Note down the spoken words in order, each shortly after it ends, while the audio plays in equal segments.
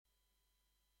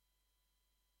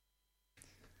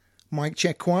Mic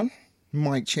check one,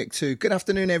 mic check two. Good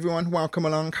afternoon, everyone. Welcome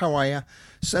along. How are you?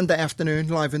 Sunday afternoon,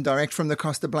 live and direct from the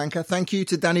Costa Blanca. Thank you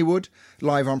to Danny Wood,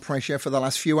 live on Pressure for the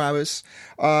last few hours.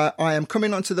 I am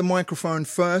coming onto the microphone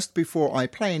first before I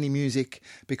play any music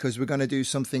because we're going to do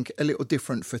something a little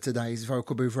different for today's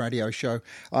Vocal Booth Radio Show.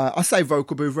 I say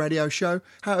Vocal Booth Radio Show.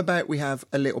 How about we have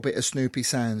a little bit of Snoopy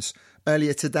sounds?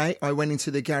 Earlier today, I went into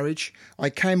the garage.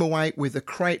 I came away with a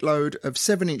crate load of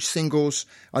 7-inch singles.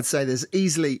 I'd say there's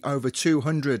easily over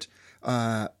 200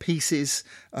 pieces,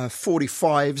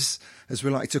 45s, as we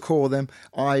like to call them.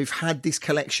 I've had this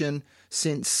collection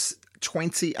since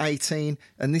 2018,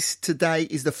 and this today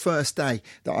is the first day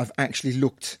that I've actually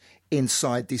looked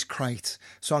inside this crate.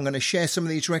 So I'm going to share some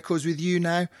of these records with you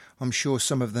now. I'm sure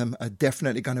some of them are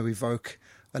definitely going to evoke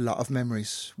a lot of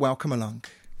memories. Welcome along.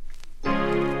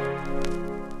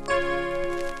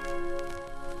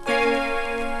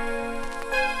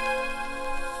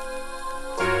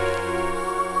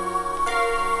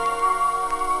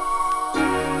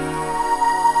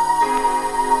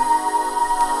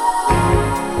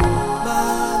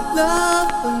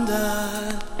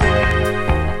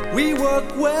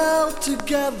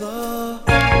 Together,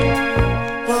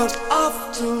 but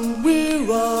often we're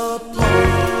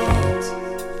apart.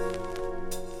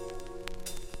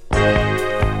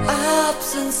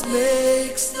 Absence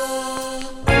makes the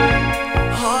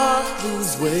heart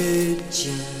lose weight,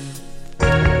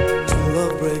 yeah. Till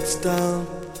love breaks down,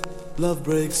 love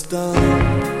breaks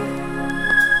down.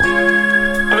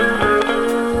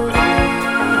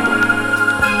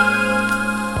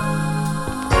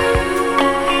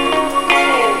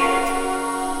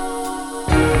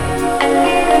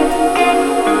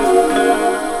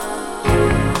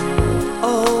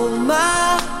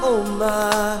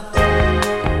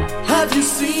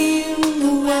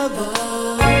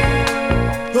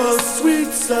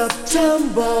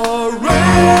 September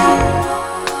rain,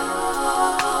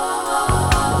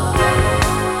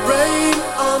 rain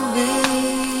on me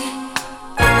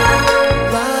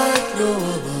like no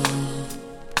other.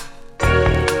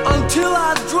 Until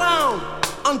I drown.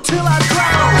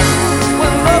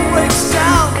 When love breaks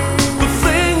down, the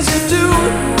things you do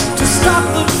to stop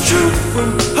the truth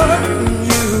from hurting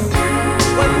you.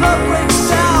 When love breaks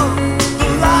down, the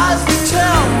lies we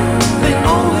tell, they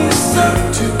only serve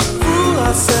to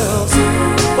ourselves.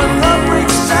 When love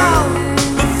breaks down,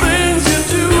 the things you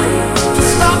do to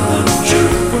stop the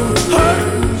truth from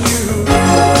hurting you.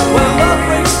 When love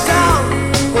breaks down,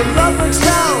 when love breaks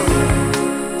down.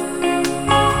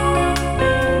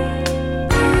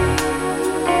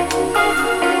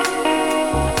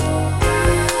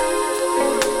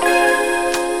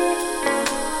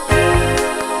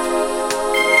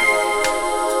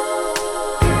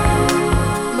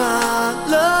 My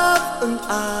love and I,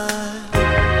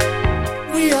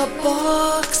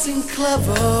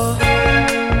 clever,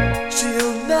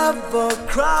 she'll never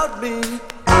crowd me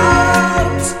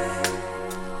out.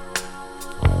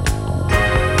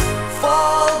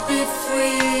 Fall, be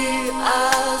free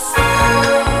as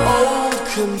old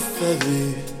confetti,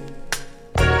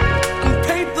 and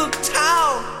paint the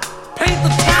town.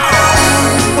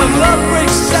 When love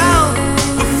breaks down,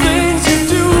 the things you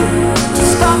do to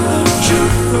stop the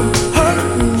truth from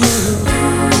hurting you.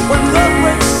 When love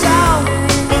breaks down,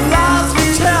 the lies we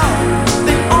tell,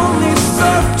 they only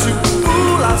serve to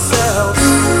fool ourselves.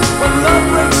 When love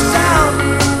breaks down,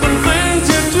 the things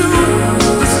you do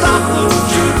to stop the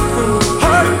truth from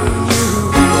hurting you.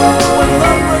 When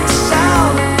love breaks down,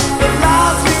 the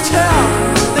lies we tell,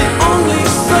 they only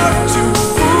serve to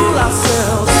fool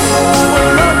ourselves. When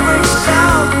love breaks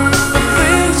down, the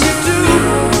things you do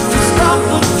to stop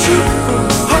the truth from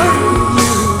hurting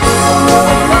you.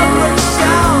 When love breaks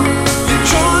down, you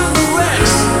join the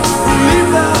rest who leave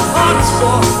their hearts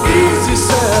for easy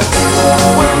sex.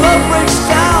 When love breaks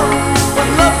down, when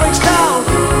love breaks down.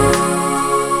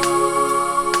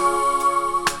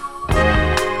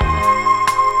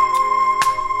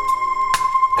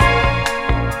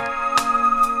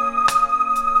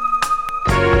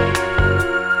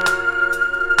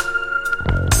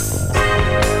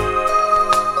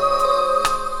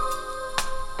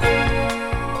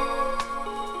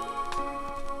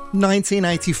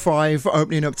 ...1985,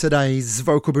 opening up today's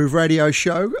Vocal Booth Radio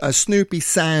Show, a Snoopy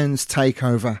Sounds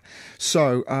takeover.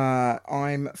 So,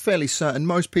 I'm fairly certain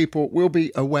most people will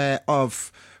be aware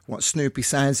of what Snoopy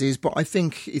Sounds is, but I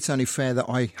think it's only fair that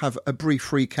I have a brief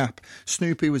recap.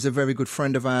 Snoopy was a very good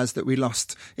friend of ours that we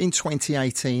lost in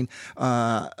 2018,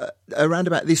 around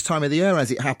about this time of the year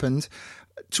as it happened.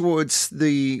 Towards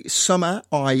the summer,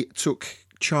 I took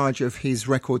charge of his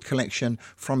record collection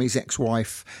from his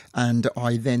ex-wife, and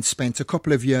I then spent a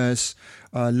couple of years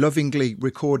lovingly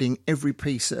recording every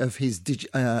piece of his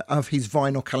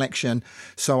vinyl collection.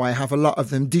 So I have a lot of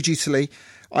them digitally.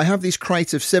 I have this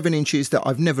crate of 7 inches that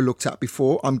I've never looked at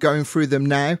before. I'm going through them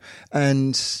now,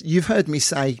 and you've heard me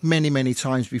say many, many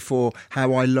times before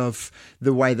how I love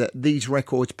the way that these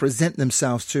records present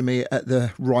themselves to me at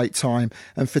the right time.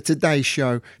 And for today's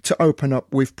show, to open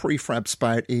up with Prefab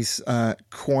Spout is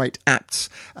quite apt.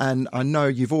 And I know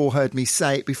you've all heard me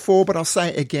say it before, but I'll say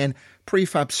it again.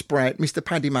 Prefab Spout, Mr.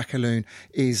 Paddy McAloon,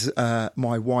 is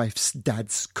my wife's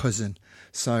dad's cousin.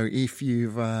 So if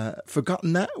you've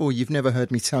forgotten that, or you've never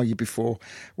heard me tell you before,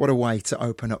 what a way to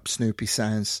open up Snoopy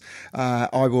Sounds.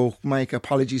 I will make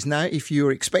apologies now. If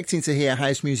you're expecting to hear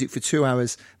house music for 2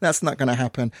 hours, that's not going to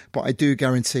happen. But I do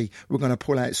guarantee we're going to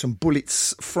pull out some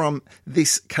bullets from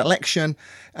this collection.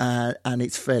 And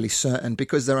it's fairly certain,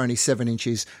 because they're only 7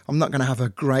 inches, I'm not going to have a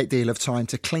great deal of time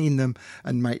to clean them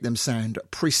and make them sound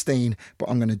pristine. But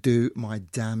I'm going to do my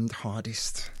damned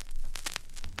hardest.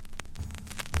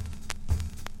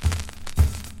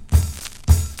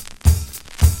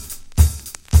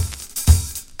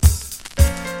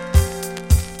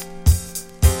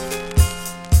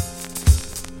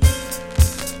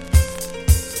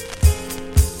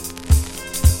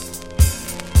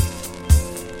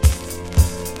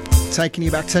 Taking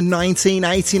you back to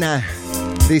 1980 now.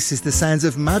 This is the sounds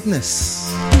of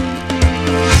madness.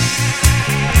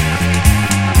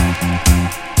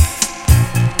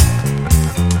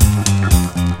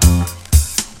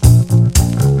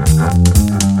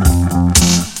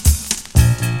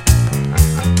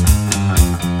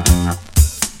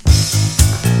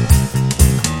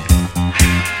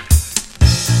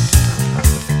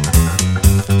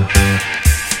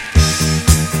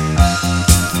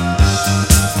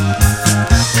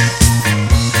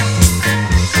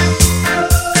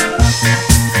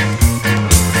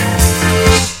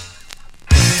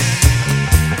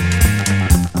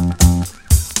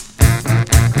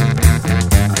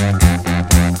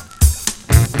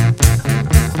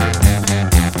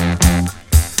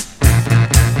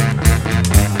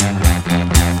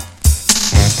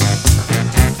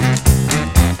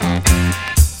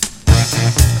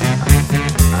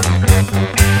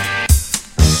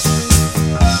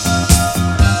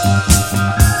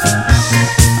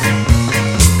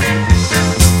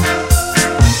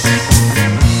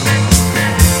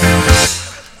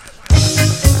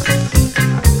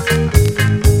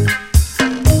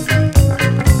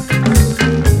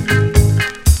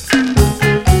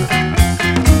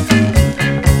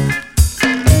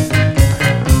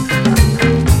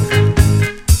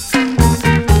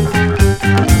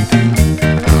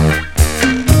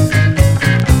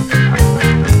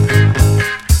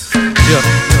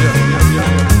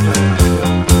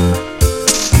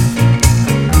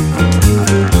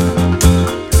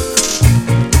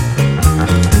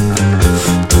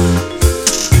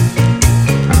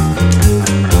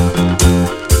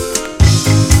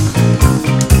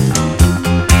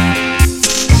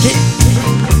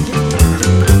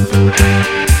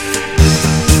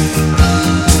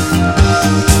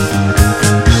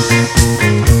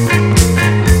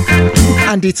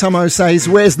 Andy Tomo says,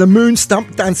 where's the moon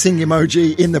stump dancing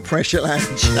emoji in the pressure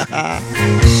lounge?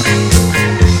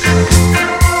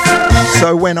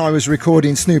 So when I was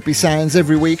recording Snoopy Sounds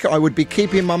every week, I would be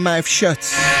keeping my mouth shut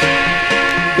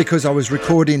because I was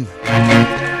recording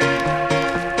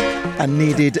and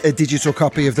needed a digital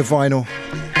copy of the vinyl.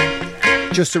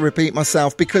 Just to repeat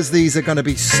myself, because these are going to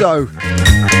be so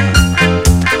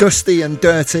dusty and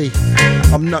dirty,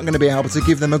 I'm not going to be able to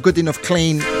give them a good enough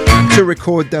clean to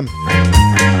record them.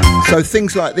 So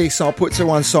things like this I'll put to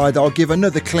one side, I'll give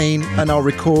another clean, and I'll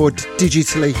record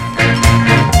digitally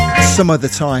some other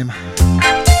time.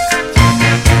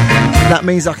 That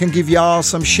means I can give y'all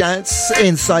some shouts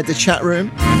inside the chat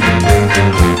room.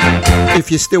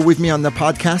 If you're still with me on the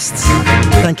podcast,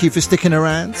 thank you for sticking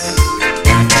around.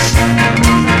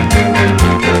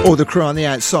 Or the crew on the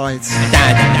outside.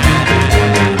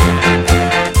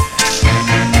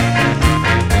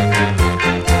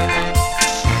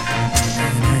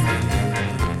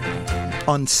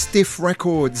 On Stiff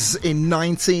Records in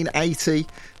 1980,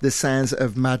 the sounds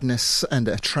of madness and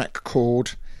a track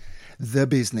called The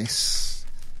Business.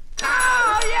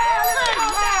 Oh, yeah!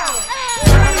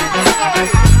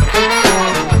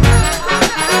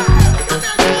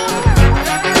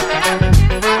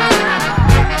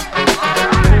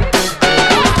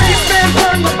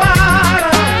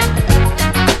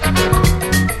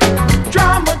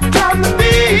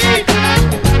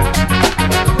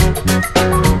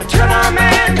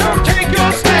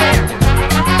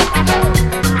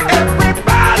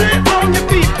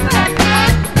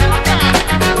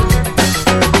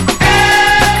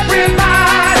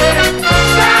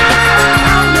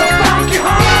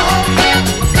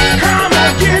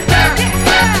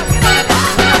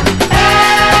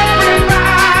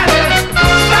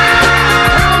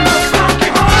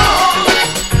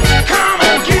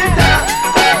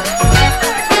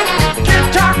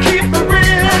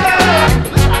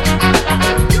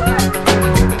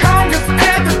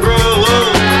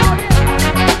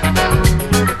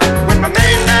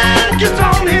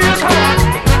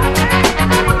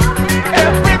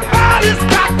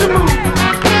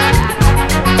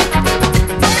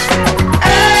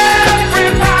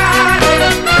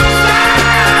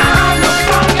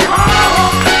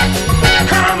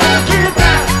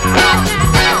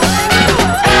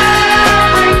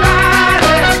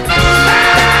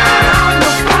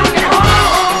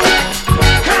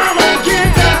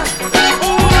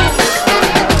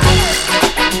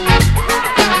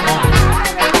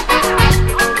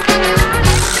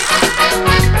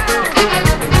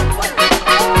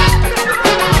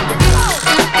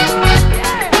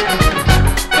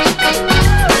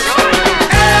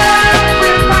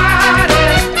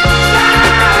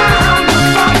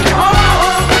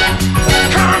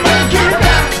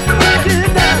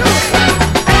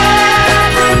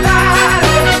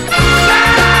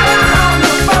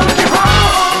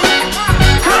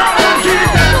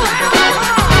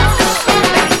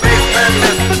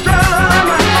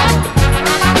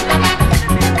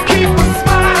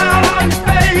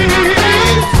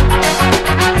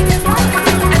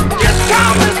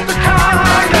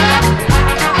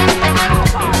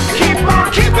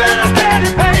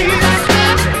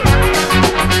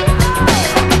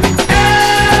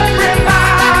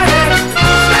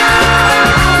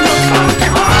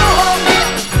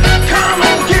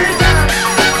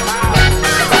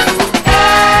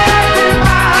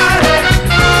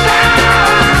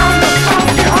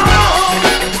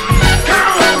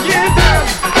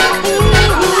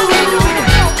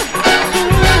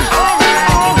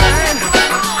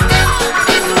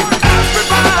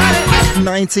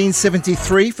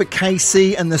 1973 for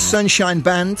KC and the Sunshine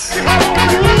Band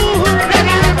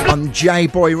on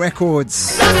J-Boy Records.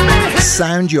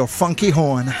 Sound your funky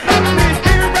horn.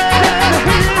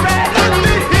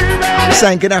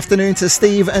 Saying good afternoon to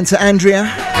Steve and to Andrea,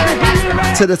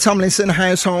 to the Tomlinson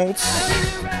household,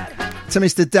 to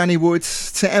Mr. Danny Wood,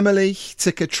 to Emily,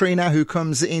 to Katrina, who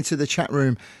comes into the chat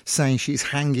room saying she's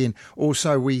hanging.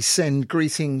 Also, we send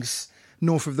greetings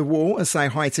north of the wall and say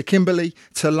hi to Kimberly,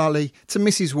 to Lolly, to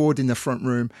Mrs. Ward in the front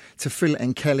room, to Phil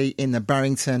and Kelly in the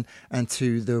Barrington, and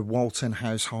to the Walton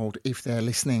household if they're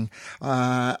listening.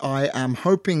 I am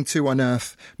hoping to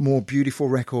unearth more beautiful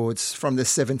records from the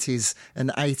 70s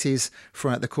and 80s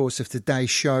throughout the course of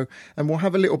today's show, and we'll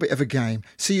have a little bit of a game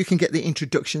so you can get the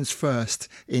introductions first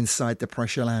inside the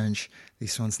Pressure Lounge.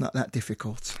 This one's not that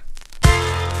difficult.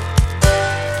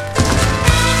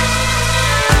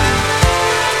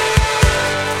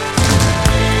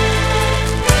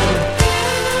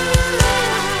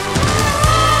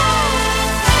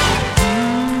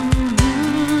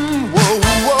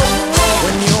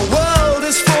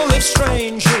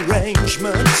 Strange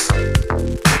arrangements,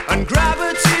 and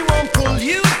gravity won't pull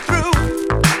you through.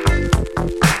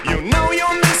 You know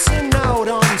you're missing out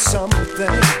on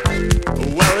something.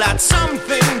 Well, that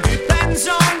something depends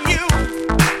on you.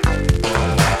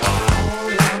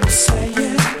 All I'm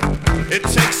saying, it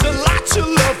takes a lot to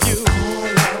love you. All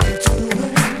I'm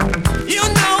doing, you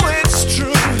know it's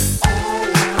true. All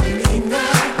I mean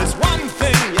now, there's one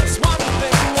thing, yes, one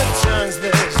thing that turns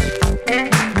this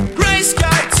gray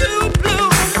sky to blue.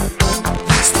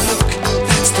 That's the look,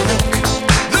 that's the look,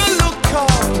 the look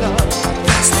of love.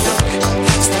 That's the look,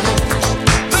 that's the look,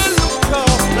 the look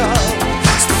of love.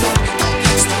 That's the look,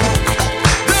 that's the look,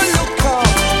 the look of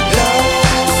love.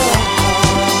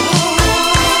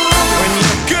 When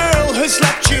your girl has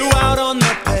left you out on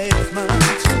the pavement,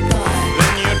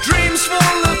 then your dreams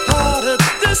fall apart at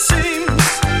the seams.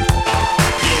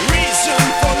 Your reason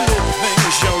for living,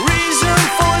 your reason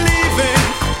for leaving.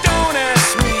 Don't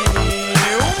ask me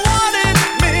what it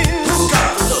means.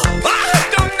 I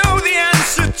don't know the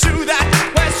answer to that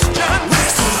question.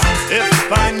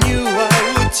 If I knew, I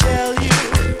would tell you.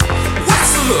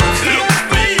 What's the look? Look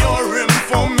for your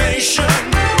information.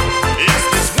 Is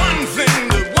this one thing,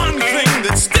 the one thing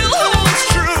that still holds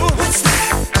true? What's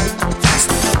that? That's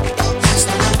the look, that's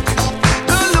the look,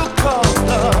 the look of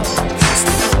love. That's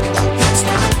the look, that's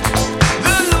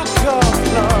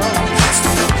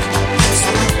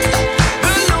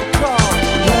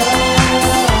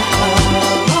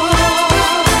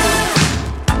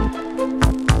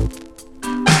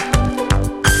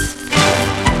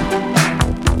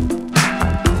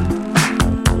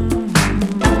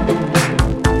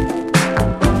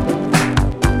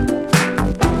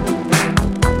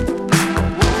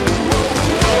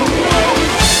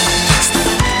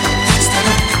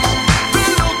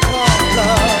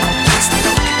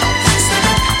the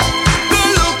look, the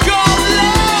look of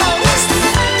love. That's the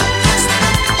look, that's the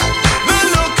look, the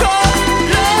look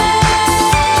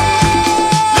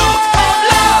of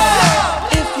love.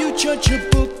 If you judge a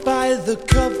book by the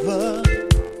cover,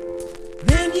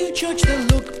 then you judge the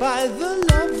look by the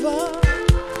lover.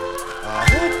 I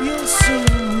hope you'll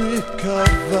soon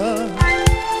recover.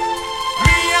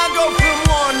 Me, I go from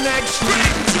one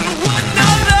extreme to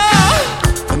another.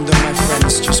 And my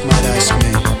friends just might ask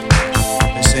me,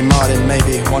 they say, Martin,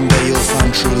 maybe one day you'll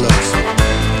find true love.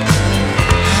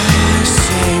 I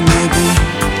say maybe,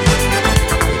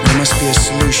 but there must be a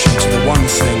solution to the one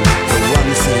thing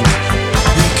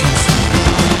we can find.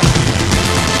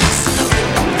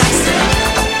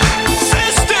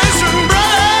 Sisters and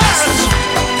brothers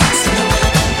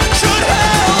should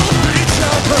help each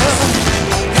other.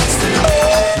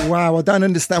 Wow, I don't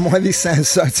understand why this sounds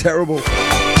so terrible.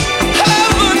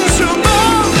 Heavens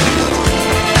above.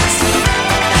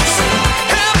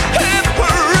 Hip, hip,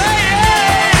 hooray.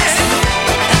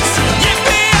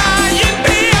 Yippee-yi,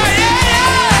 yippee-yi-yay.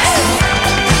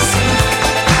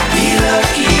 Be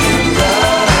lucky in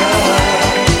love.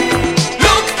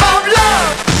 Look of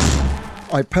love.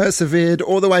 I persevered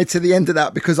all the way to the end of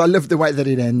that because I love the way that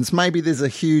it ends. Maybe there's a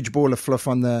huge ball of fluff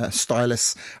on the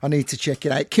stylus. I need to check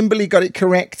it out. Kimberly got it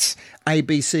correct.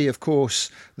 ABC, of course,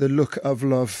 the look of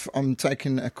love. I'm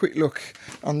taking a quick look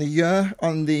on the year,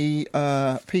 on the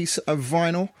piece of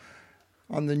vinyl,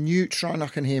 on the Neutron. I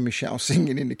can hear Michelle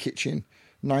singing in the kitchen.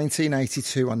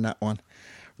 1982 on that one.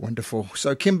 Wonderful.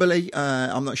 So, Kimberly,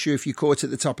 I'm not sure if you caught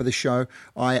at the top of the show,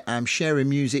 I am sharing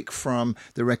music from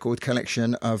the record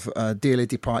collection of a dearly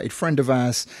departed friend of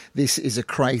ours. This is a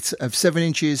crate of 7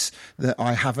 inches that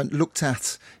I haven't looked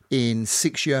at in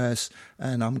 6 years,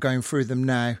 and I'm going through them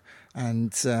now.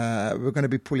 And we're going to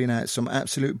be pulling out some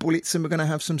absolute bullets, and we're going to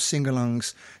have some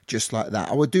sing-alongs just like that.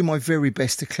 I will do my very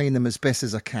best to clean them as best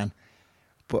as I can,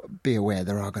 but be aware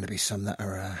there are going to be some that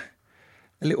are a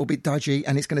little bit dodgy,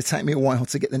 and it's going to take me a while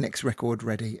to get the next record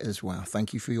ready as well.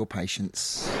 Thank you for your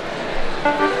patience.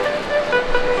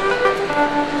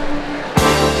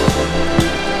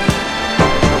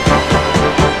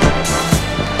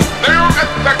 They're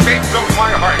at the gates of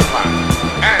my heartland,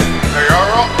 and they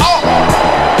are all.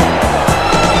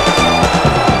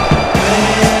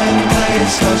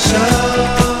 So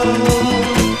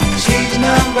she's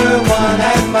number one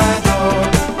at my door.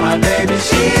 My baby,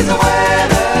 she's a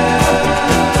winner.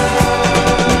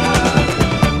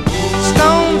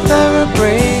 Stone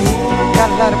thoroughbred, got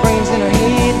a lot of brains in her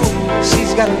head.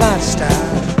 She's got a lot of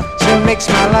style. She makes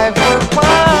my life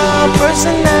worthwhile.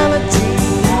 Personality,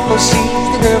 oh, she's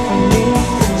the girl for me.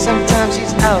 Sometimes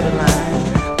she's out of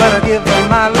line, but I'll give her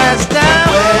my last dime.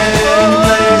 When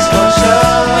place for show.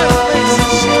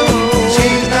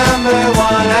 Number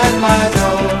one at my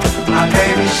door. My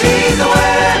baby, she's a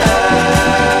winner.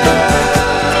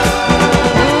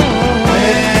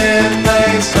 When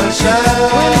place for show.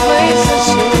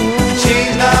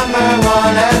 She's number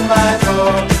one at my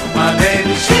door. My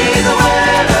baby, she's a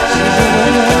winner.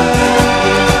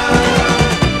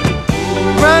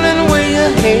 Running way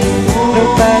ahead,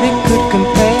 nobody could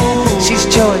compare. She's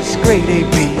choice, grade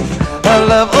AB. Her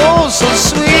love, oh so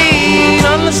sweet,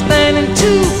 understanding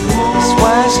too. That's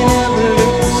why she never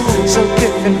loses, so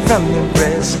different from the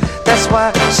rest. That's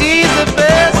why she's the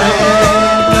best. When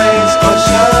place for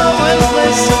show, when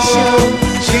place for show.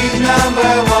 She's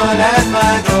number one at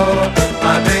my door.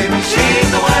 My baby, she's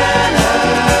the winner.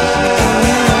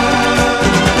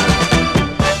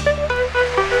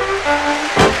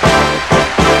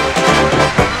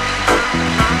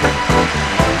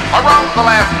 Around the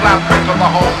last lap of the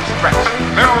home stretch,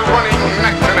 they're running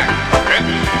neck to neck. It's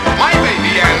my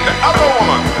baby and other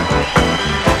woman.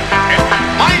 It's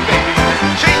my baby,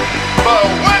 she's the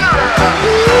winner.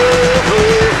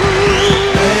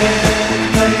 When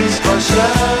place for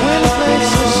show, when place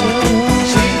for show.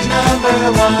 She's number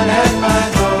one at my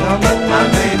door. My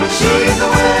baby, she's the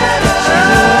winner.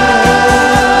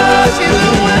 She's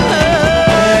the winner.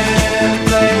 When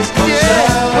place for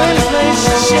show, when place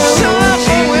for show.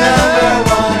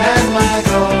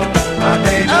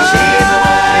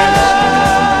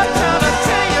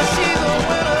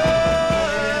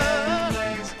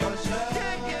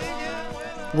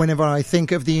 Whenever I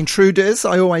think of the Intruders,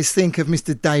 I always think of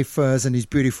Mr. Dave Furs and his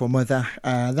beautiful mother.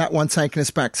 That one taking us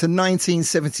back to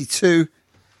 1972.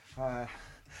 Let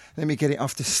me get it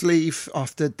off the sleeve,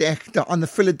 off the deck, on the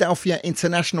Philadelphia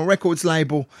International Records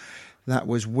label. That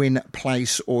was Win,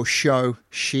 Place or Show.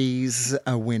 She's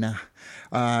a winner.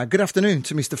 Good afternoon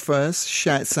to Mr. Furs.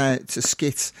 Shouts out to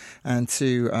Skit and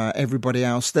to everybody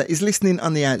else that is listening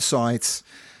on the outside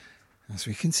as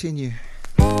we continue.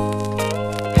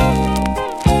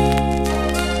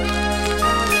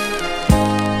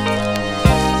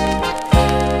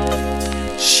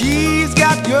 She's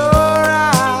got your eye,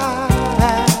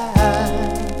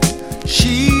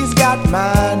 she's got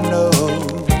my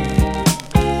nose.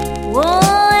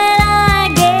 Oh, and I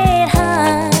get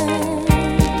high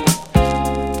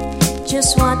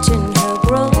just watching her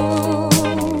grow.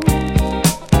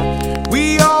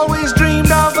 We always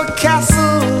dreamed of a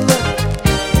castle,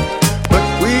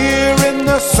 but we're in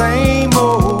the same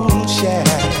old shack.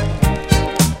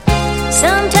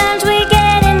 Sometimes we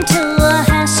get into a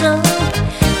hassle,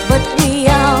 but we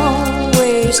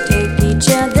always take each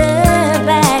other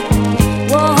back.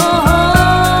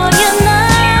 Whoa, you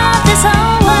know this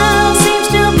whole world seems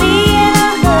to be in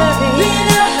a hurry.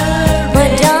 But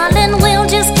darling, we'll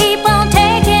just keep on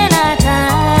taking our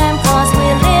time, 'cause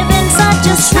we're living such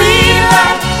a sweet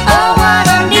life. Oh, what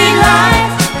a neat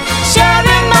life,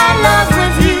 sharing my love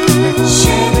with you.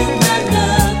 Sharing my love.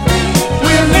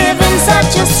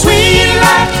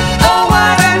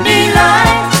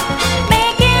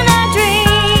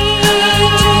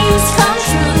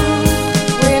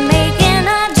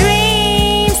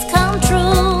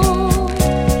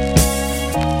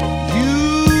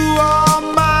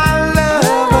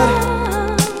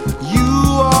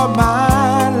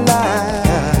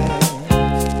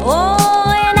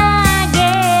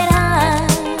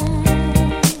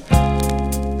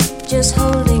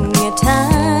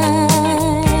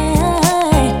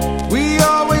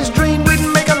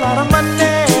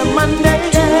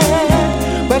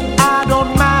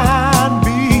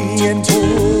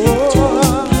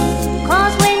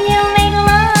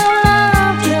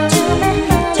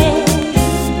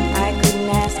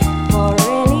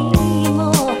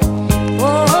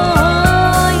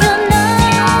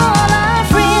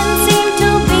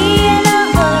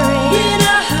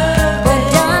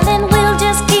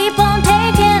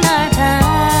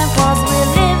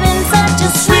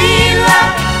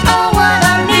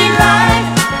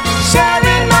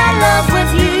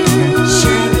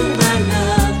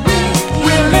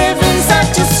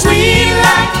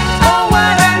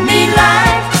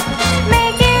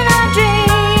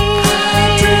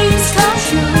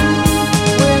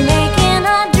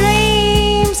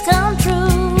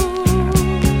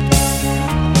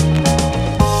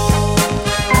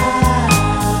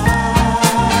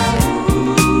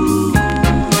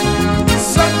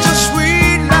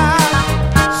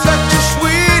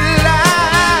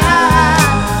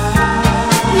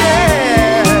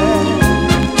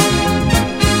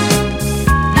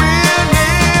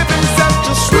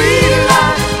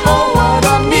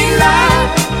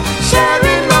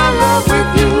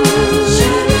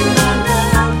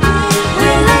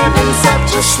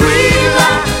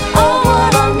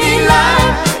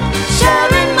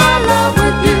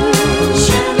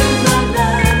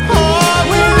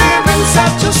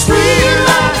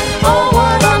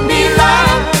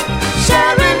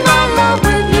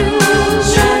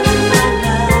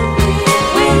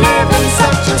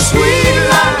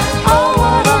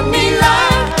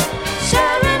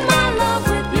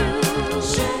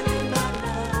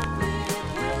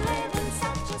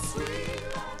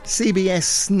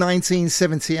 CBS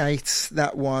 1978.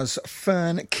 That was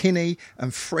Fern Kinney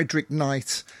and Frederick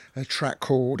Knight, a track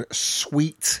called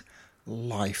Sweet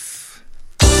Life.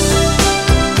 So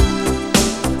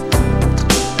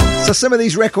some of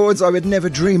these records I would never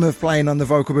dream of playing on the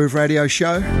Vocal Booth radio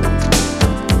show.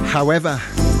 However,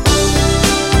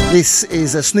 this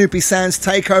is a Snoopy Sounds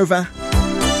takeover,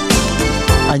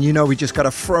 and you know we just got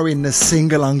to throw in the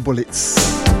sing-along bullets.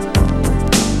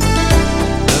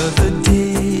 The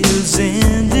day is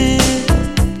ended,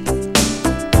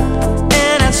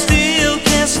 and I still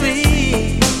can't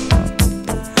sleep.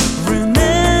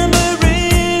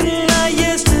 Remembering my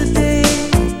yesterday,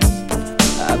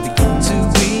 I begin to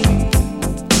weep.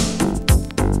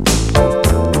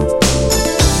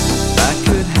 I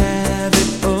could have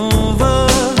it over,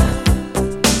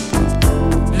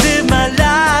 live my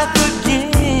life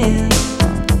again.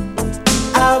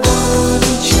 I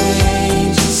wouldn't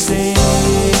change a single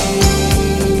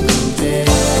day.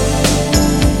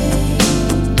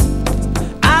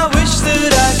 I wish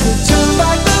that I could turn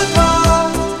back the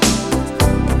clock,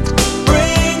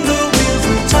 bring the wheels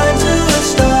of time to a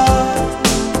stop,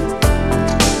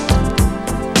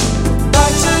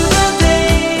 back to the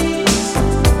days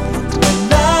when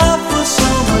life was so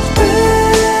much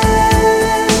better.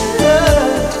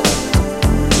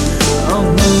 Oh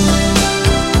no.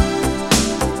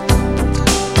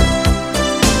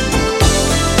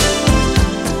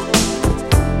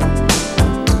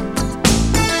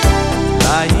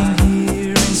 Lying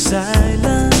here in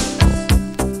silence,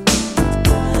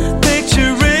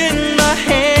 picturing my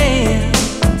hand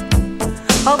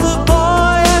of the boy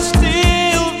I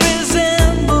still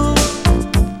resemble,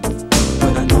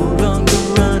 but I no longer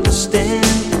understand.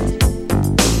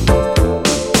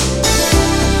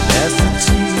 As the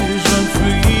tears run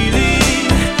freely,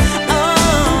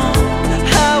 oh,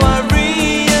 how I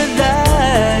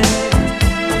realize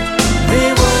they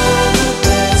were the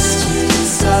best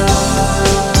years of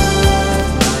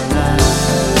my life.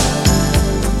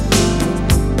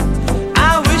 I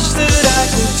wish that I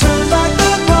could turn back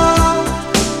the clock,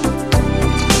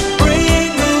 bring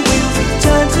the wheels of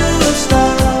time to a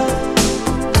stop,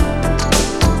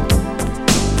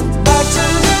 back to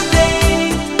the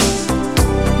days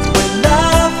when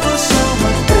life was so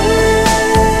much better.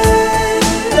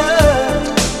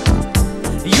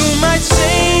 You might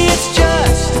say it's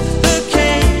just the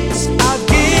case, I'll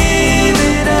give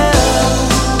it up.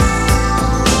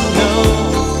 No,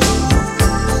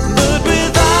 but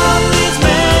without these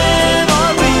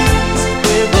memories,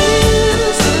 where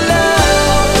is the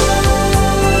love?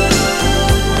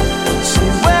 So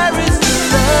where is the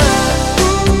love?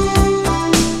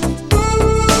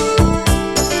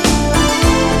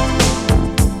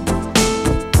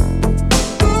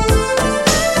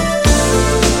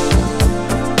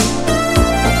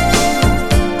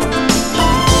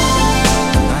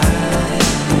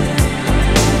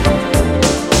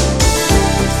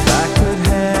 If I could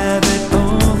have it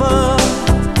over,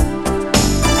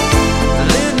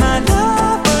 live my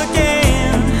life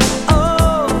again,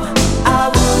 oh, I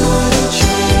wouldn't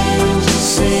change a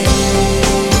single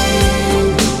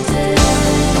day.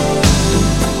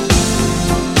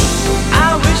 I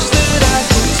wish that I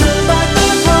could turn back the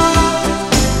clock,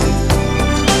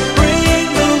 bring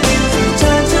the wheels of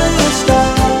time to a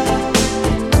stop,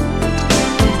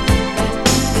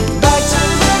 back to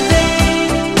the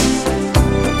days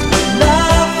when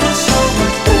life was so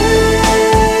much better.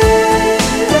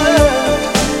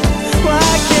 Why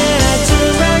can't I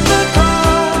turn back the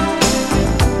clock,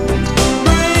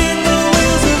 bring the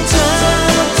wheels of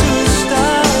time to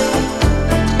stop,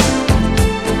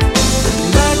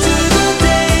 back to the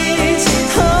days?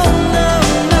 Oh no,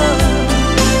 no,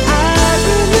 I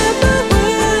remember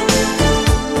when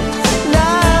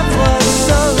life was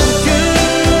so good.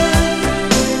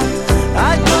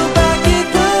 I'd go back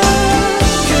if I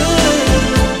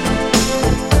could.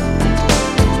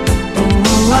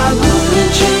 Oh, I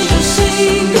wouldn't change a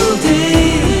single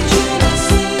day.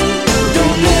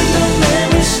 Don't let the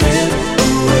memory slip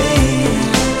away.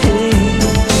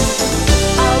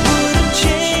 I wouldn't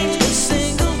change a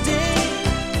single day.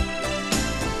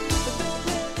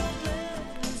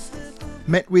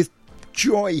 Met with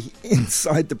joy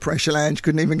inside the Pressure Lounge.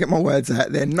 Couldn't even get my words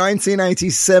out there.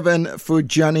 1987 for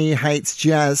Johnny Hates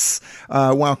Jazz.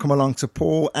 Welcome along to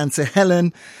Paul and to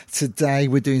Helen. Today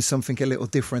we're doing something a little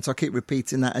different. I keep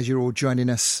repeating that as you're all joining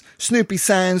us. Snoopy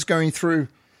Sounds going through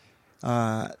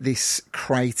this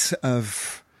crate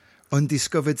of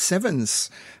undiscovered sevens.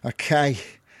 Okay.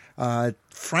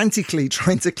 Frantically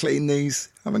trying to clean these.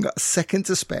 Haven't got a second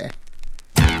to spare.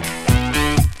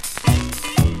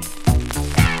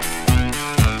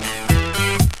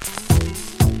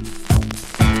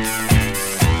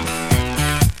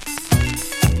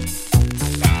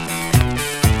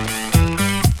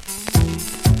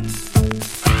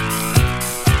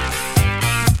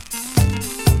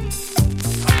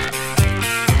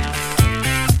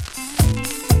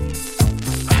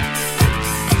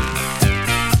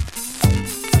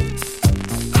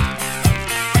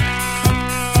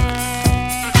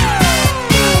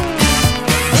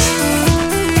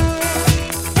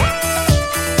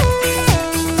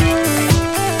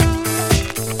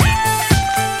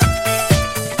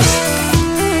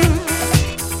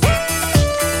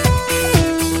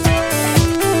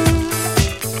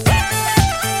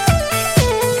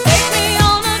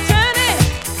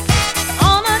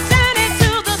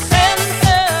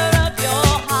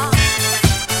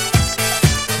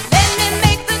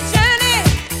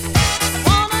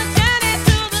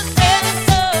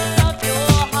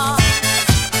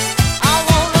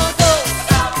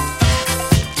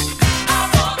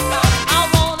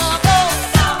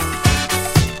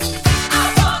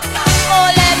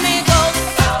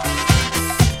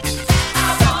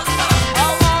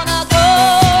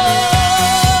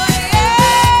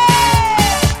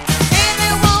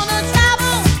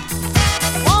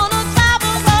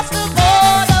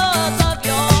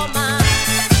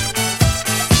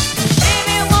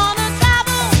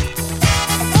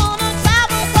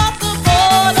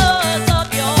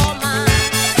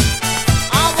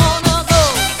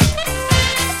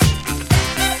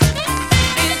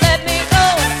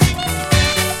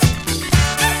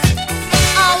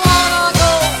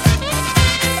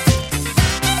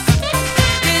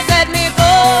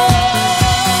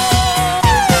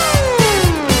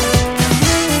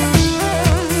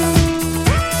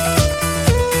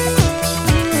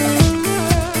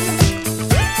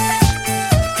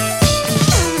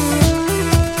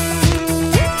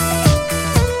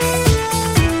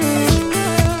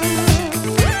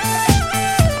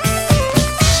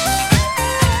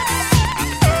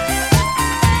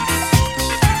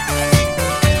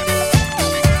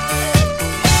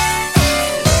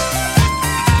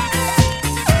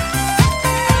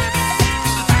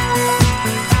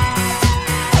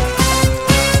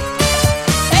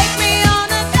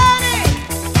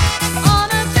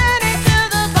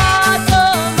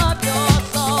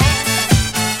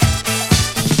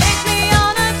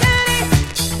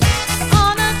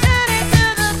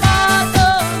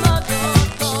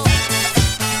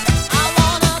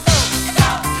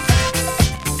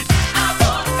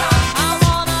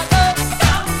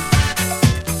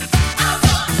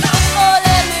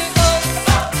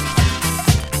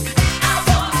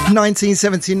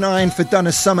 1979 for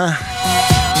Donna Summer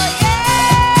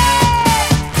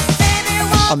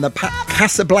on the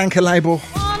Casablanca label.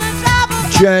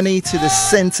 Journey to the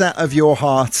Centre of Your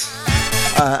Heart.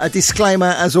 A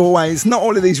disclaimer, as always, not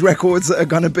all of these records are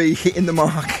going to be hitting the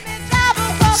mark.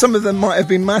 Some of them might have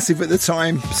been massive at the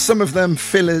time, some of them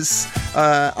fillers.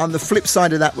 On the flip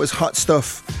side of that was hot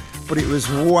stuff, but it was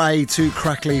way too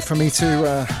crackly for me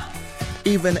to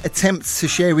even attempt to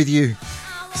share with you.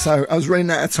 So I was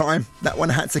running out of time. That one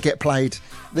had to get played.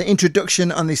 The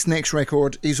introduction on this next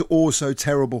record is also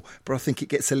terrible, but I think it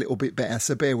gets a little bit better,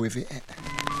 so bear with it.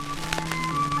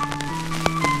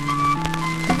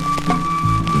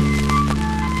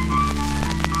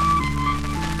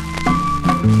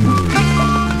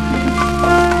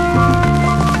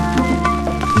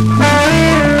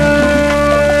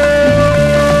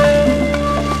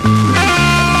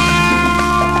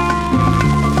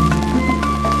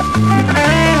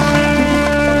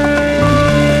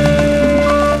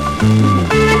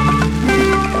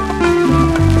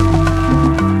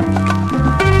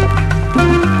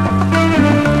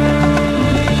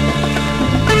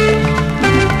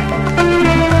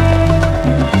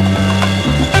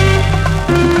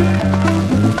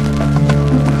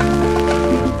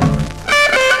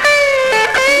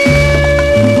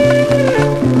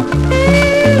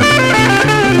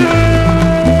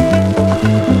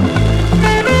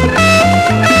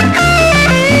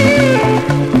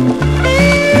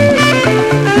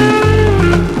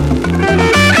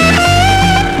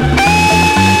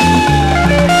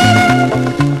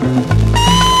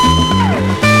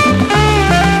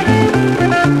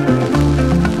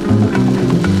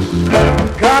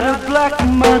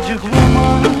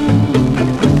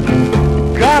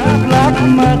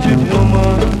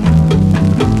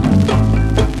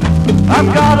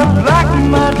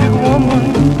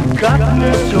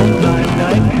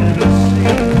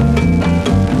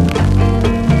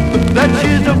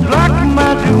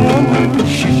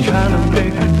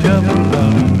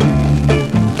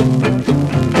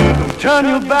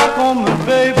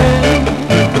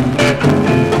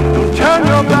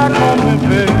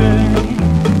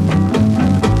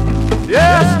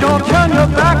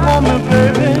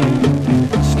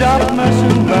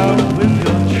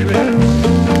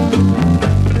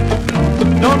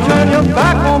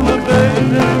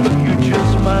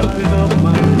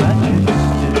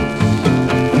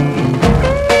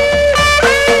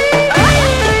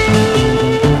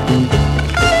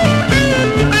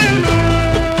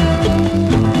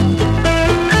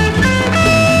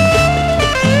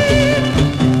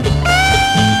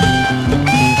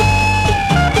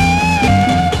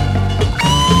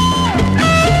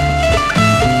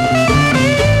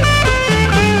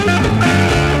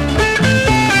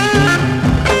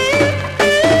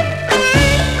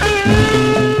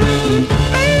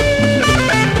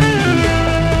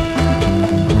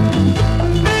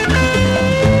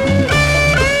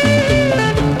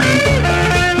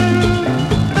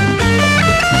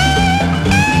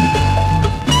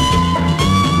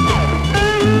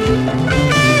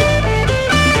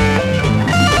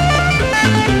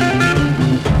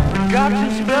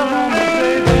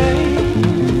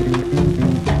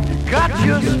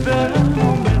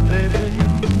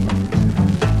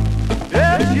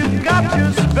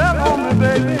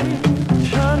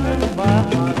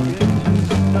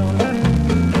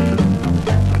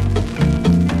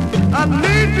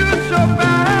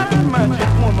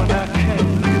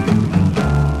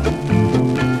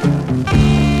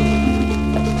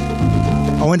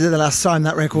 Last time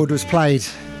that record was played,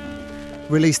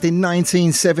 released in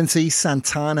 1970,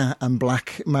 Santana and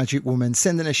Black Magic Woman.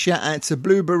 Sending a shout out to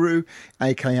Blue Baru,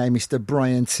 aka Mr.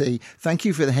 Brian T. Thank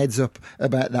you for the heads up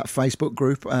about that Facebook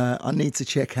group. I need to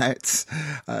check out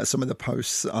some of the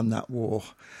posts on that war.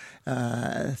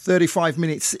 35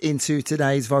 minutes into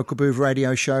today's Vocal Booth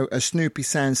radio show, a Snoopy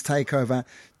Sounds takeover,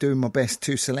 doing my best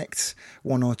to select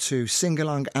one or two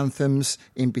sing-along anthems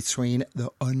in between the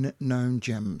unknown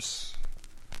gems.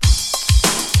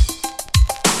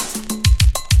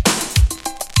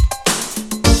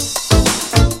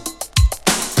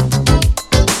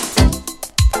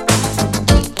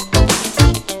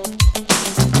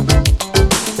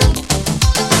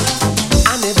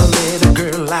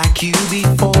 Like you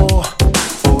before,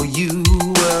 oh, you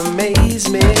amaze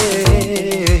me.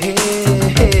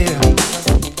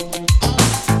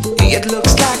 It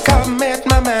looks like I've met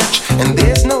my match, and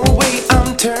there's no way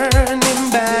I'm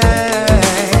turning back.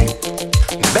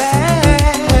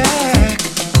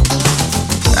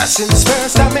 Since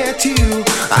first I met you,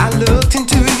 I looked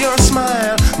into your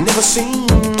smile. Never seen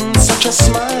such a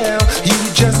smile. You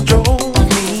just drove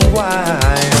me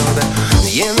wild.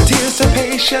 The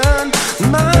anticipation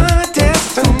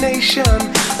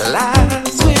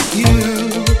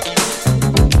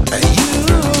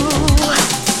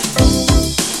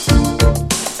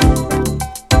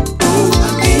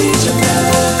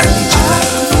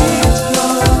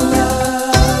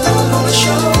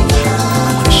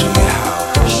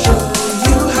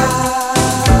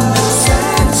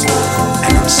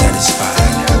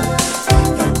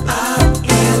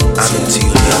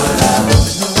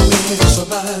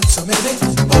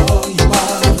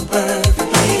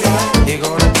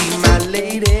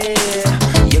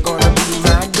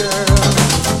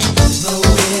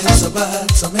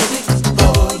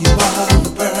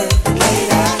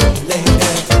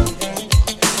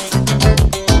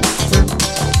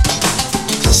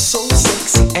So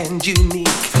sexy and unique,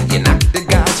 you knock the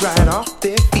guys right off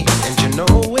their feet, and you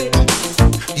know it.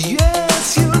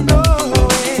 Yes, you know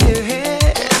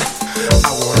it.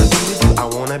 I wanna be with you, I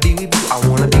wanna be with you, I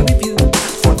wanna be with you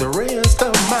for the rest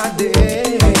of my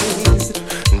days.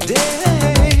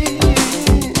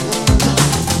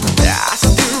 I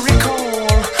still recall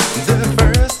the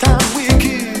first time we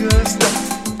kissed.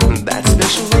 That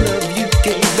special love you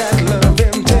gave, that love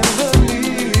and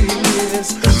tenderness.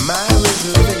 My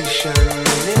reservation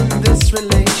in this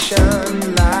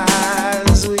relation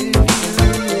lies with you.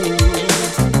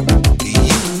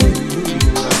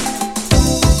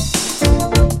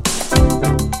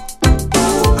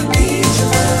 I need your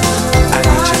love. I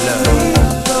need your love.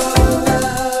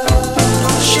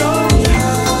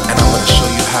 And I'm gonna show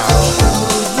you how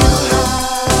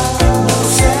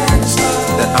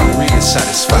that I'm really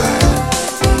satisfied.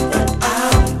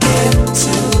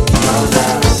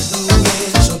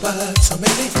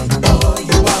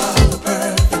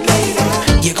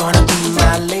 You're gonna be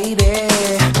my lady.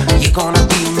 You're gonna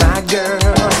be my girl.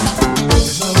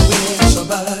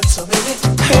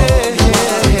 Hey,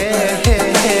 hey, hey,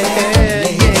 hey, hey,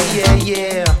 yeah, yeah,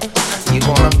 yeah. You're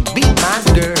gonna be my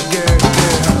girl, girl,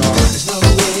 girl.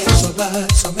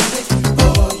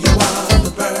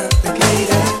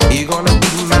 You're gonna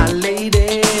be my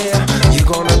lady. You're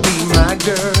gonna be my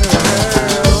girl.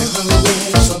 You're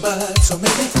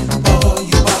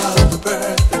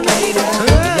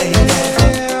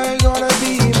gonna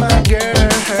be my girl.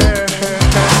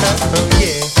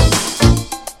 Yeah.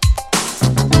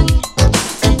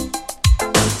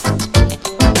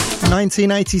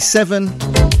 1987,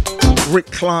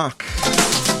 Rick Clark,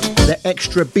 the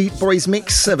Extra Beat Boys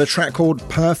mix of a track called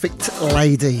Perfect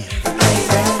Lady.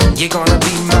 You're gonna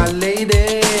be my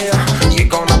lady. You're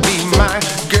gonna be my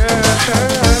girl.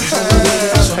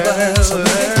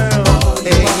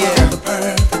 Hey, yeah.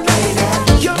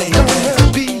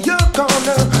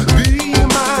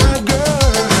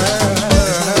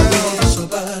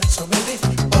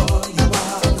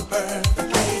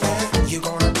 You're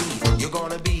gonna be my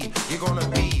girl. You're gonna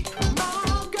be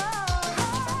my girl.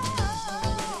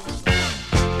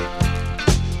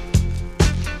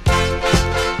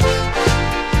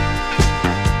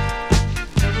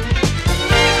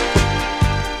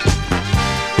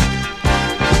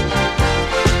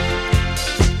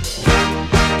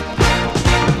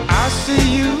 I see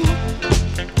you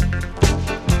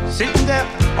sitting there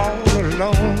all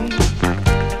alone,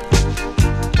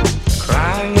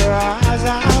 crying your eyes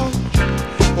out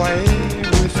while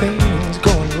everything's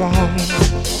going wrong.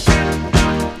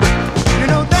 You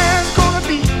know there's gonna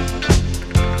be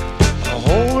a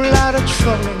whole lot of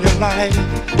trouble in your life.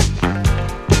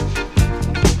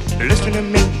 Listen to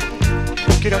me,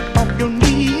 get up off your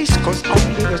knees, 'cause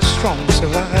only the strong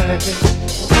survive.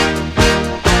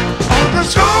 Only the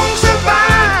strong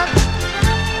survive.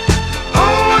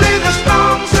 Only the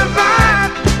strong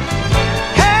survive.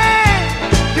 Hey,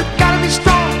 you gotta be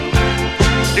strong.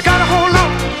 You gotta hold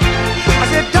on. I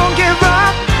said don't give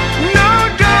up. No,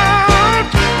 don't.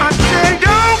 I said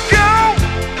don't go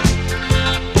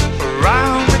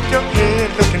around with your head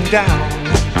looking down.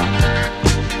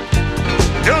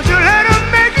 Don't you let 'em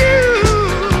make you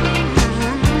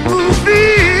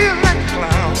feel like a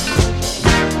clown.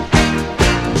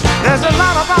 There's a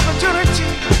lot of opportunity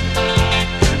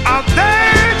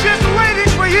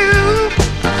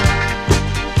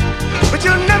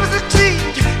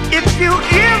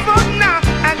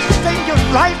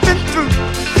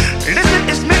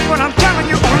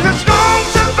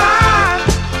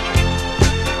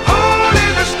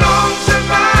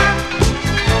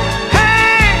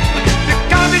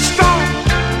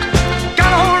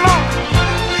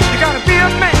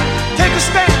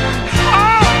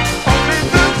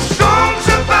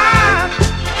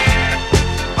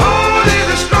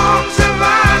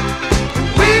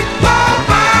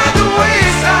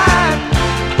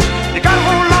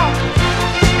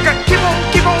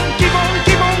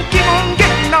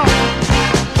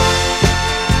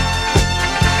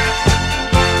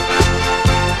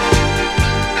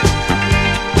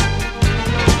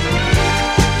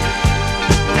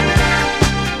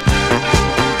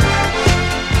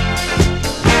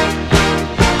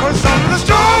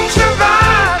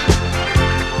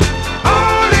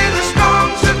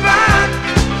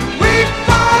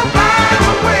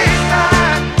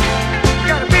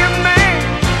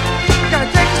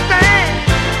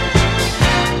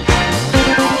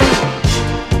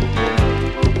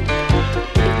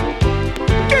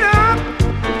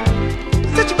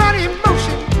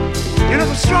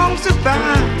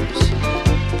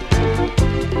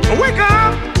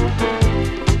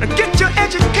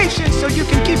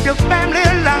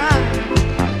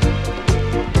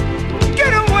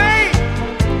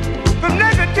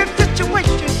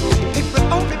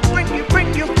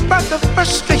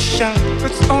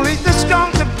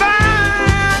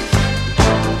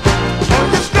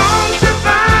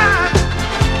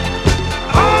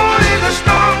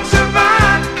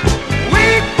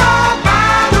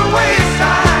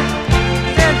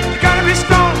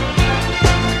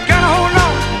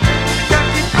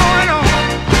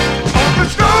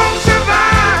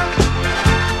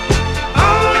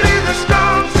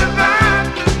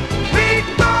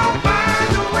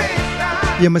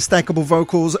The unmistakable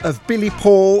vocals of Billy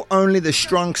Paul, Only the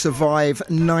Strong Survive,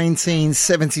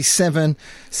 1977.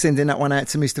 Sending that one out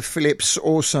to Mr. Phillips,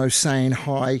 also saying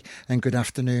hi and good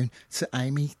afternoon to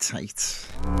Amy Tate.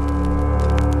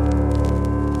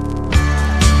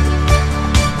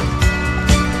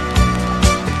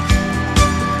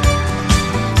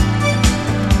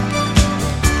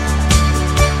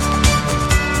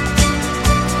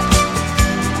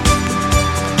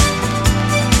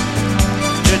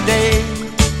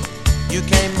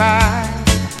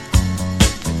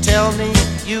 To tell me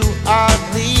you are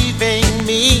leaving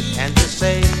me, and to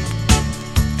say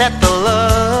that the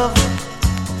love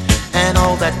and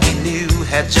all that we knew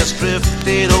had just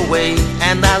drifted away.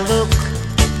 And I look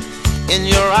in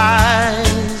your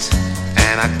eyes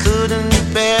and I couldn't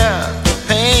bear the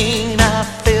pain I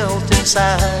felt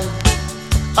inside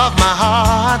of my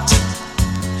heart,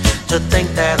 to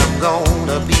think that I'm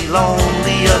gonna be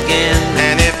lonely again.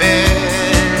 And if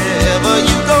ever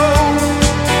you go,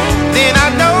 then I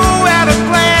know at a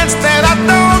glance that I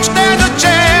don't stand a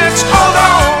chance. Hold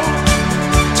on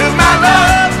to my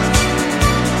love,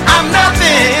 I'm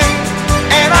nothing,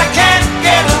 and I can't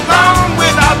get along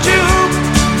without you.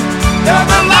 You're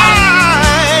the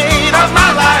light of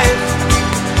my life,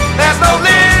 there's no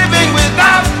living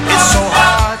without you. It's so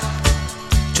hard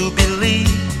to believe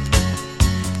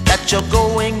that you're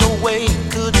going away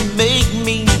could make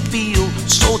me feel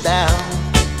so down.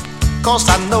 'Cause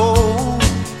I know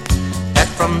that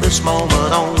from this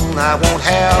moment on I won't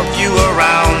have you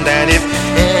around. And if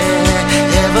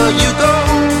ever you go,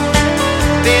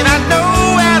 then I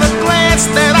know at a glance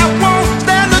that I won't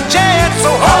stand a chance. So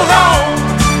hold on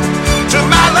to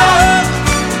my love,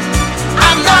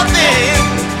 I'm nothing,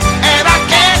 and I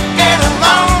can't get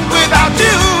along without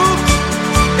you.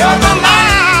 You're the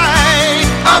light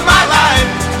of my life,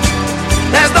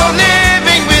 there's no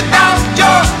living without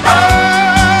your love.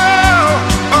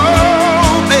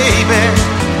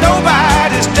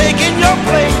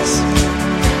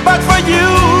 But for you,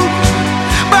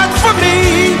 but for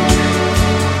me,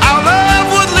 our love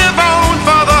would live on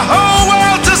for the whole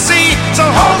world to see. So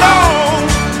hold on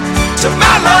to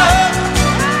my love,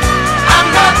 I'm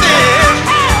nothing,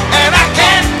 and I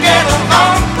can't get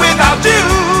along without you.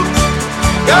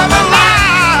 You're the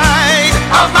light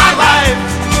of my life,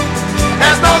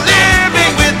 there's no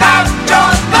living without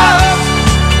your love.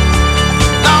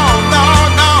 No, no,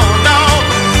 no, no.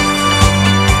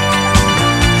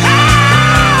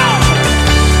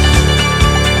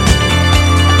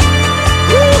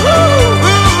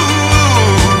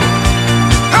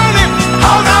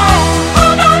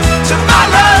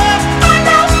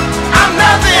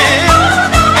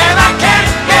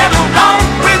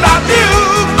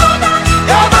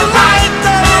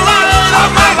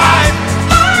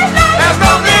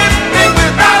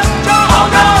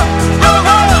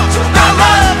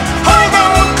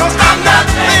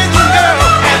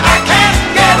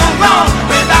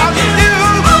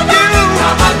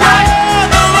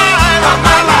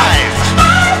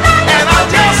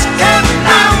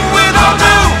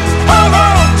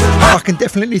 I can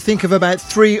definitely think of about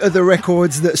 3 other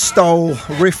records that stole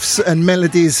riffs and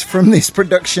melodies from this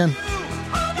production.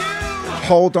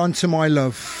 Hold On To My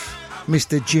Love,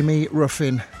 Mr. Jimmy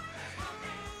Ruffin.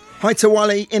 Hi to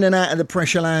Wally, in and out of the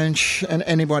Pressure Lounge, and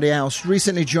anybody else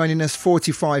recently joining us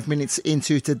 45 minutes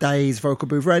into today's Vocal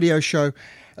Booth radio show,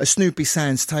 a Snoopy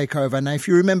Sounds takeover. Now, if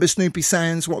you remember Snoopy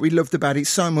Sounds, what we loved about it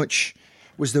so much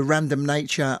was the random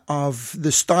nature of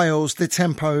the styles, the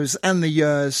tempos and the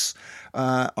years.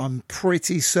 I'm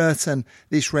pretty certain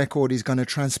this record is going to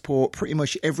transport pretty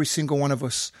much every single one of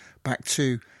us back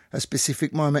to a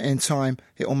specific moment in time.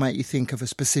 It will make you think of a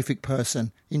specific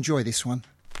person. Enjoy this one.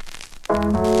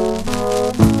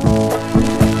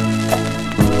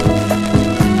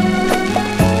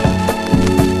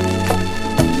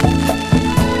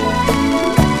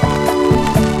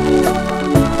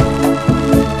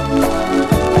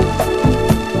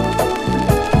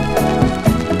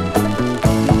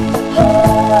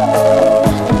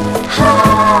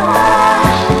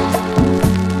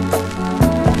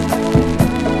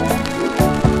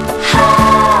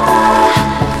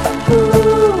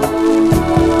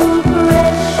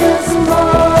 Precious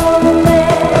moment.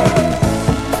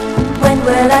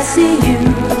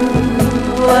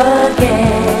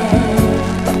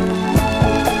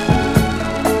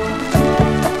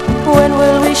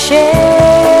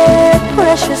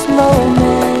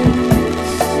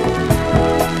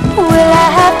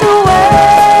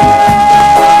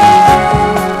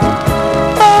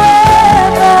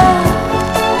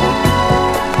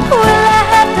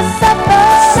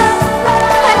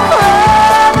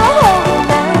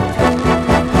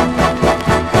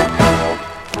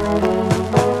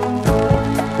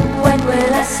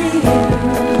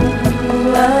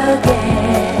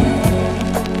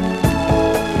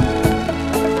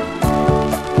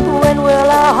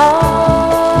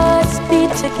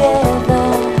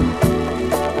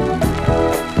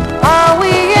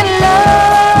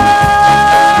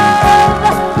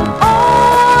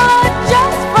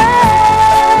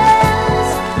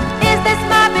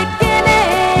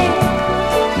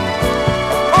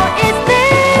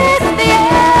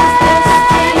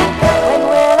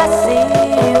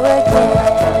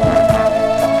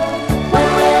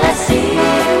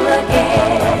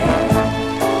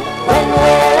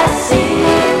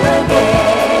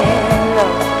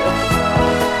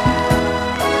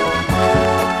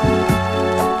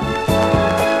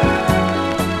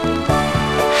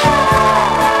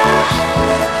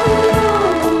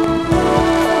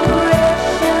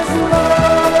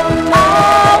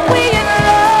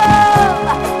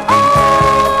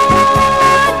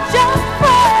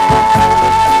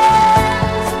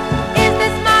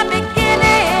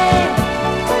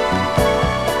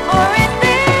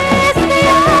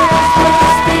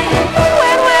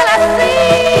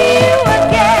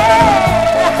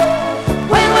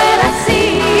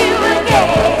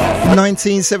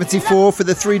 1974 for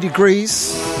the 3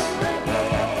 Degrees.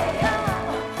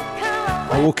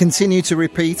 I will continue to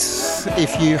repeat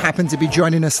if you happen to be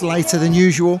joining us later than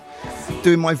usual.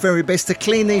 Doing my very best to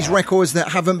clean these records that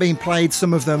haven't been played,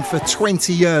 some of them for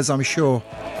 20 years, I'm sure.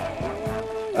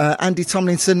 Andy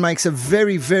Tomlinson makes a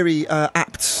very, very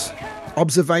apt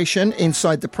observation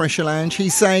inside the Pressure Lounge. He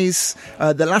says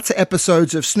the latter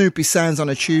episodes of Snoopy Sounds on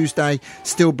a Tuesday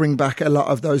still bring back a lot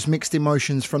of those mixed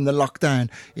emotions from the lockdown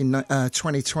in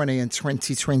 2020 and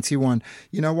 2021.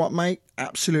 You know what, mate?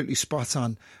 Absolutely spot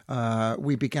on.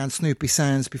 We began Snoopy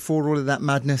Sounds before all of that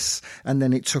madness, and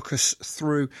then it took us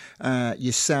through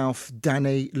yourself,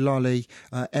 Danny, Lolly,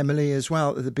 Emily as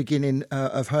well at the beginning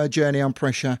of her journey on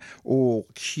Pressure, all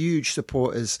huge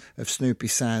supporters of Snoopy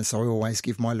Sounds. So I always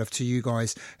give my love to you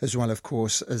guys as well, of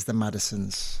course, as the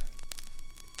Madisons.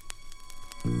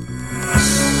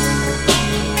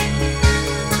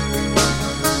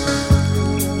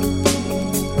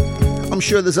 I'm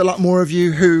sure there's a lot more of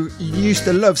you who used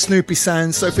to love Snoopy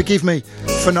Sounds, so forgive me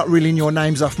for not reeling your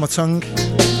names off my tongue.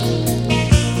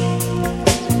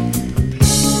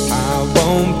 I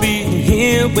won't be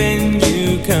here when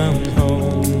you come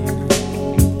home.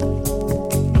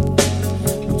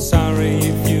 I'm sorry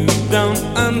if you don't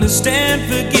understand,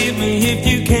 forgive me if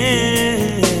you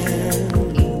can.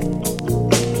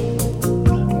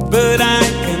 But I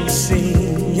can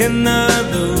see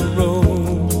another road,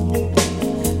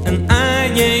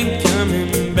 I ain't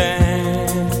coming back.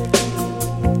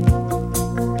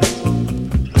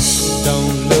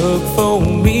 Don't look for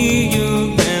me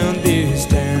around this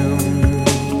town,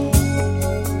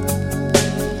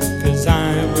 'cause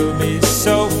I will be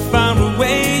so far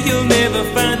away you'll never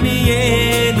find me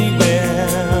anywhere.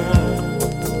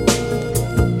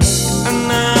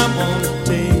 And I won't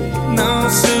take no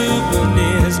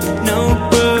souvenirs, no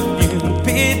perfume,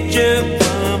 picture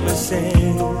promises.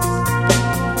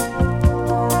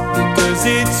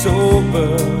 It's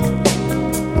over,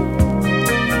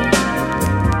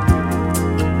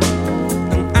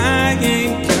 and I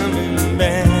ain't coming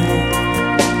back.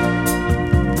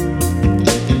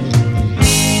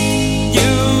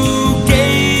 You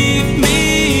gave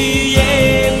me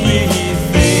everything,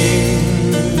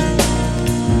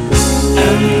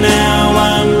 and now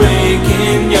I'm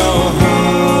breaking your heart.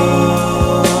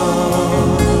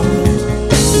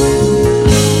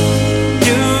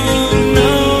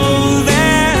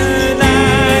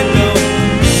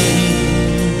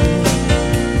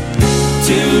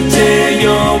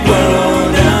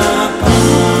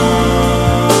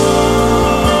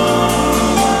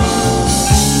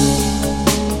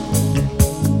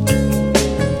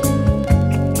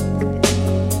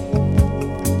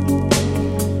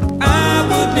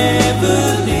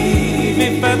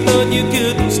 You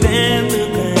couldn't stand the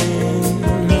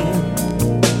pain.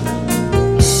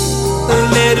 A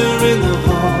letter in the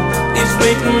hall is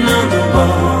written on the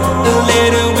wall, a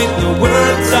letter with no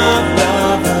words of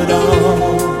love at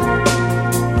all.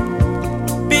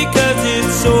 Because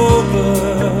it's over,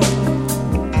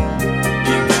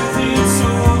 because it's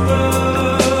over,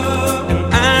 and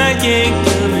I ain't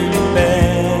coming back.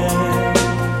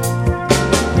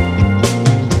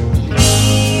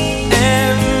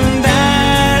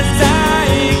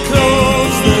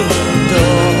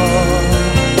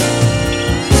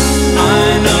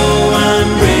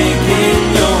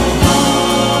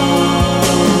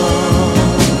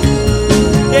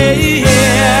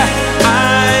 Yeah,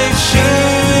 I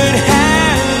should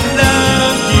have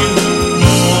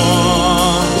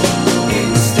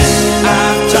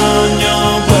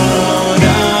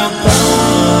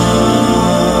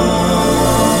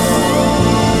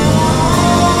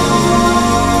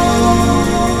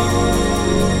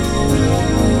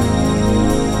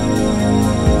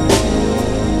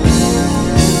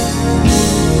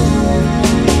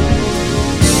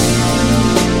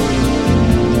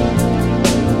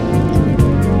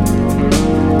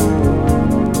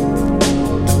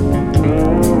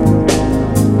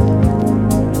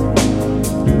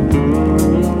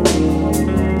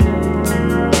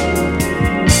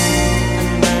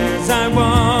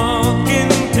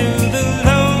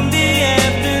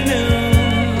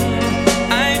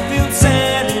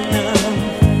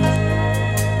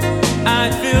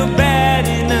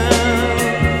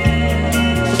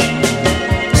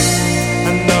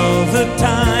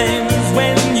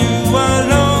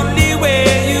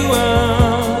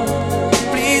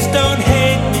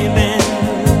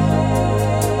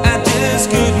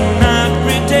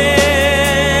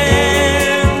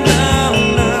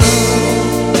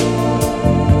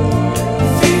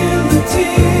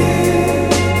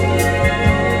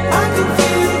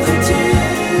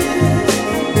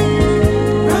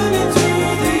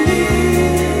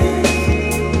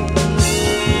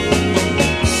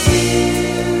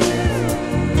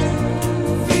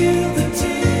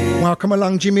Welcome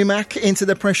along, Jimmy Mack, into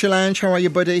the Pressure Lounge. How are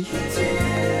you, buddy?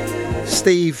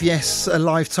 Steve, yes, a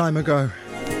lifetime ago.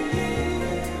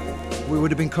 We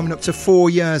would have been coming up to 4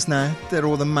 years now that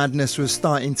all the madness was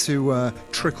starting to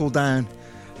trickle down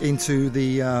into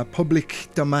the public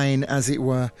domain, as it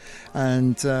were.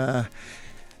 And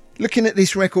looking at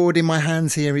this record in my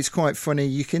hands here, it's quite funny.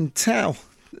 You can tell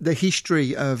the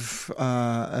history of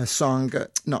a song,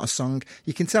 not a song,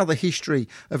 you can tell the history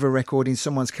of a record in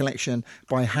someone's collection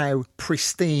by how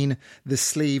pristine the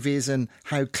sleeve is and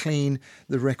how clean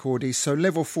the record is. So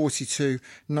Level 42,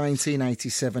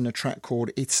 1987, a track called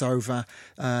It's Over.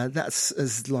 That's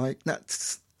as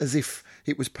if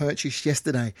it was purchased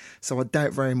yesterday. So I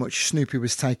doubt very much Snoopy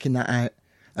was taking that out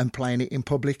and playing it in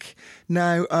public.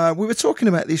 Now, we were talking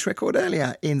about this record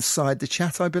earlier inside the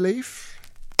chat, I believe.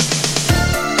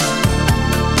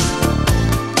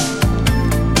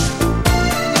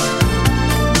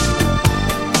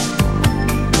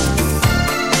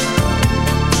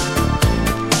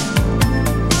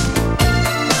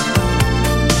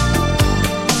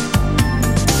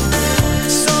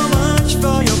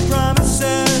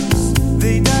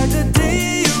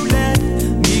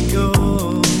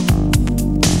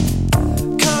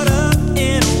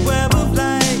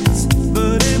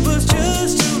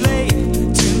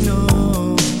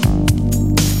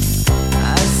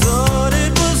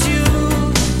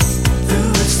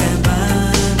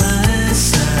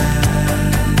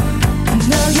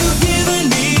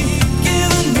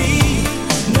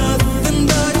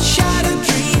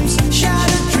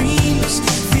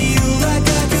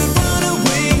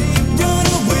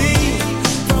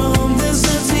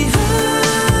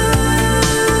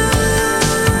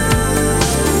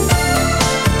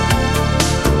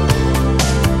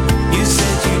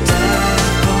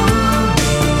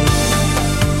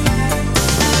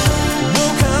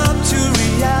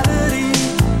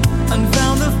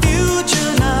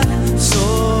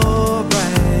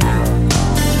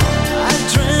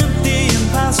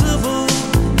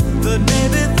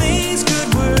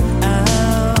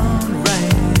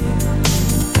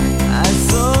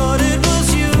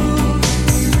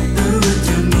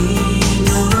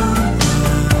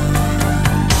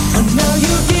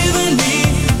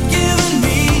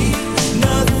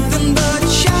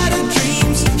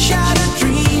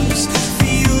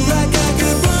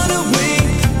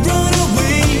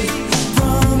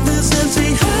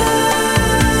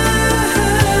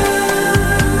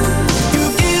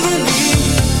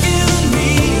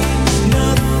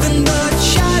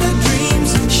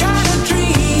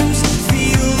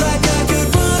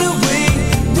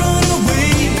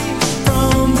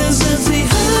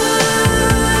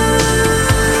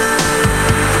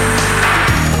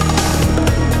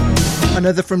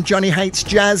 Another from Johnny Hates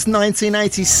Jazz,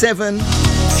 1987,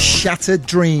 Shattered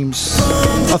Dreams.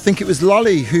 I think it was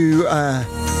Lolly who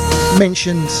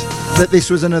mentioned that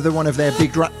this was another one of their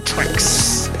big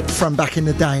tracks from back in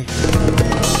the day.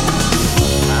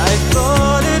 I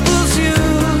thought it was you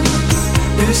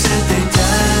who said they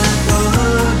died for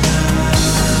love.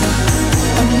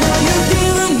 And now you're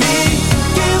giving me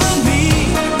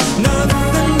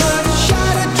nothing but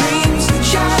shattered dreams.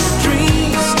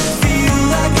 Feel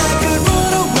like I could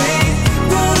run away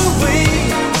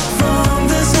from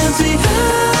this empty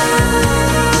heart.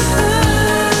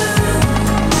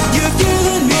 You're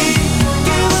giving me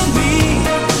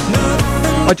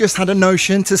nothing. I just had a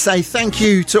notion to say thank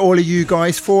you to all of you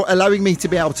guys for allowing me to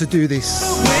be able to do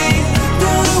this.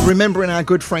 Remembering our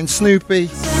good friend Snoopy,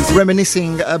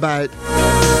 reminiscing about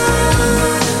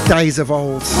days of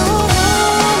old.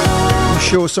 I'm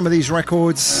sure some of these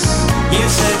records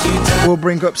will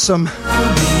bring up some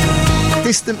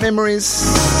distant memories.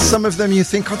 Some of them you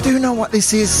think, I do know what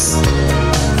this is,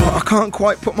 but I can't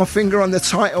quite put my finger on the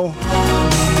title.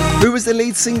 Who was the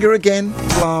lead singer again?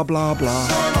 Blah, blah, blah.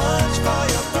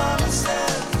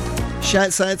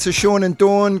 Shouts out to Sean and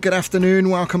Dawn. Good afternoon.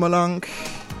 Welcome along.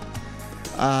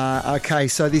 Okay,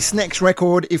 so this next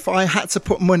record, if I had to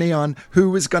put money on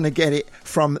who was going to get it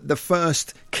from the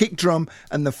first kick drum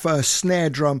and the first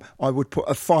snare drum, I would put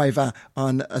a $5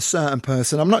 on a certain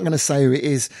person. I'm not going to say who it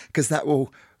is because that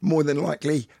will more than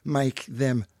likely make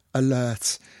them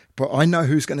alert. But I know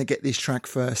who's going to get this track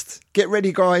first. Get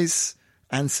ready, guys.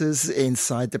 Answers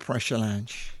inside the Pressure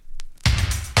Lounge.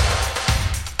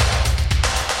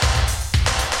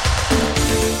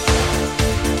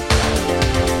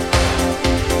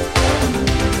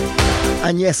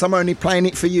 And yes, I'm only playing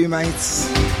it for you, mates.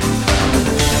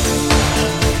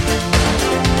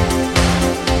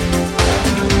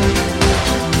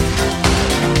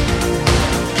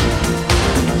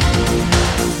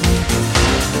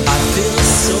 I feel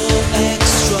so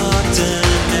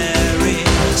extraordinary.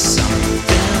 Some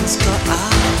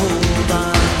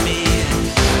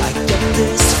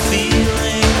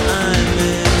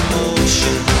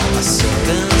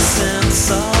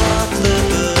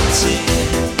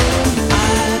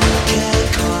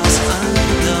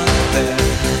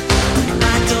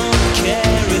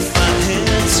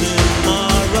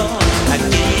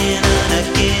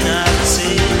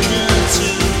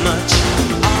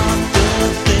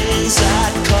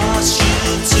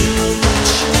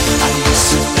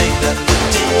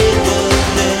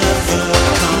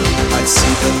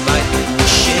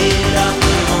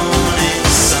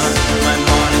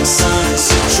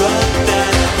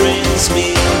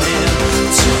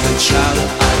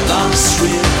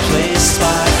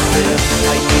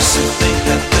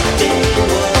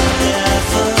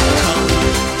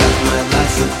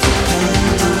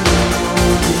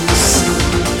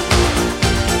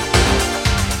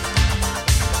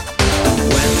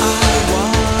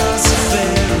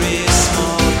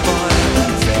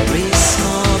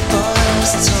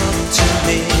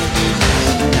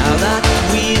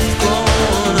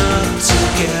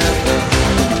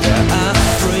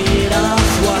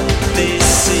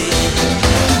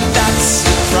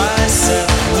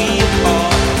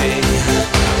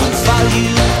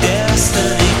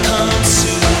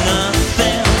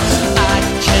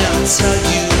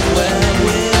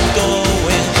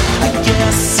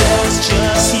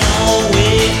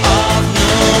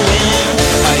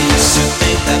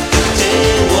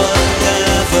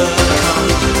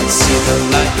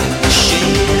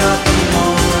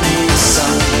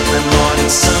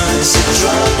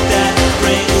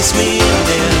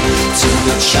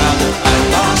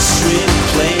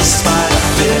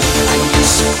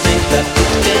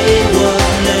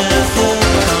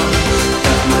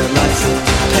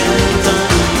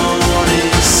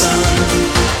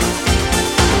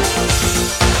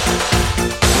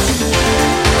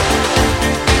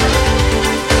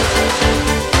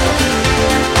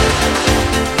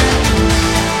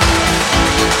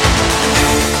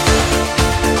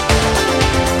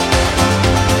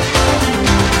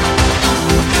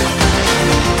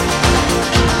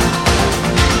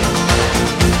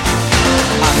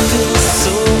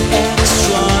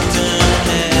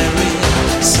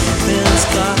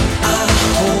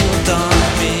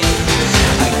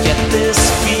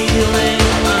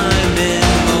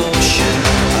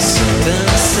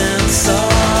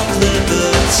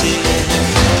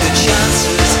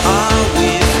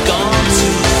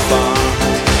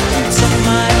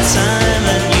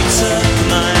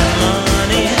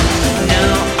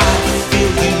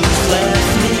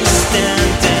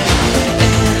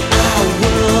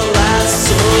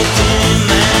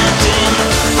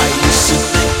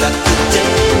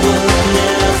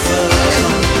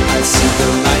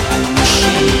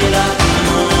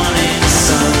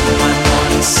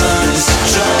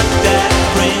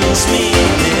takes me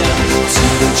there to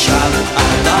the child that I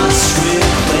lost,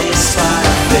 replaced by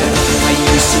fear. I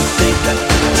used to think that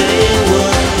the day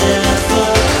would never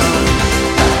come,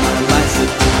 that my life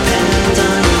would depend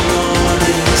on the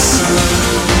morning sun.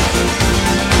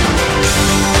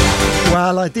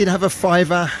 Well, I did have a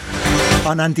fiver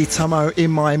on Andy Tomo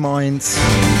in my mind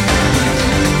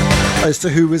as to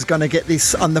who was going to get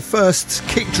this on the first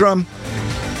kick drum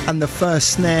and the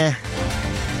first snare,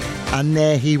 and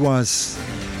there he was,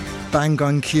 bang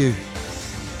on cue,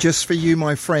 just for you,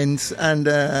 my friend. And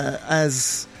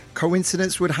as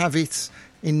coincidence would have it,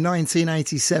 in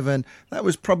 1987, that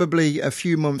was probably a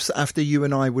few months after you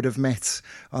and I would have met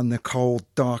on the cold,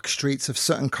 dark streets of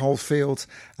Sutton Coldfield.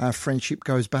 Our friendship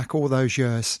goes back all those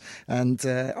years. And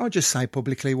I'll just say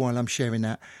publicly while I'm sharing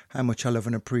that, how much I love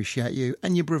and appreciate you,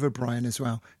 and your brother Brian as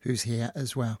well, who's here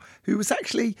as well, who was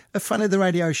actually a fan of the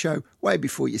radio show way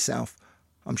before yourself.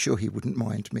 I'm sure he wouldn't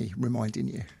mind me reminding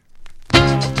you.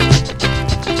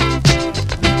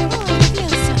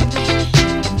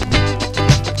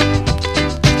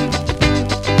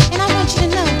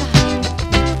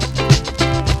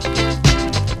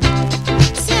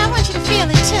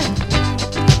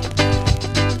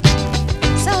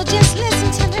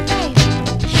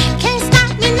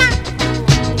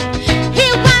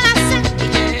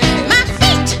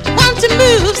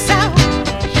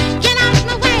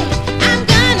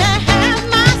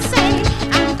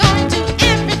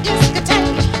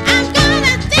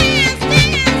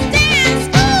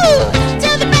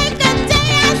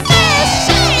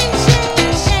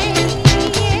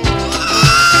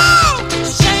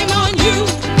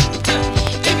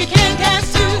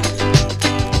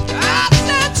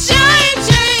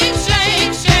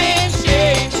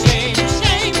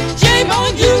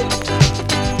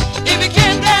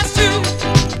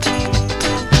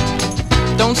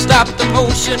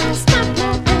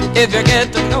 If you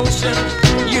get the notion,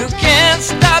 you can't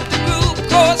stop the groove,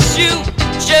 'cause you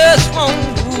just won't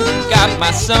move. Got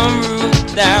my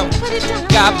sunroof down,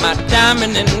 got my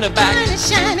diamond in the back.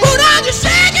 Put on your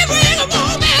shake it, bring a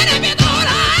woman if you don't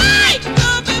like.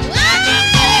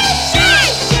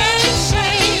 Shame, shame,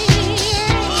 shame.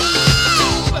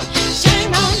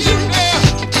 Shame on you, girl,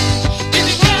 if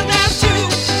you can't dance too.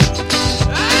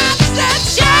 I said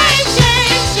shame,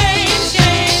 shame, shame,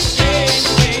 shame, shame,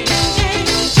 shame.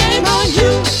 Shame on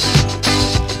you,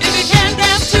 if you can't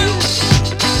dance too.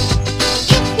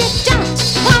 If you don't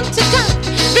want to go,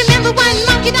 remember one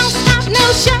monkey don't stop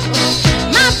no show.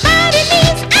 My body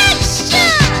needs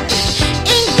action,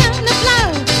 ain't gonna blow.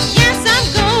 Yes, I'm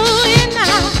going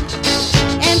now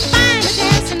and find a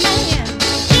dancing man.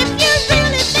 If you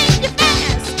really think you're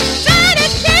fast, try to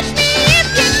catch me if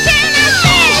you can. I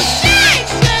say shame,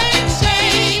 shame,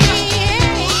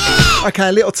 shame. Okay,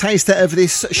 a little taster of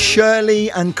this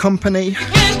Shirley and Company.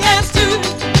 Can't dance too.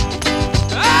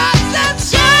 I said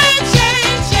shame,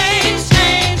 shame, shame,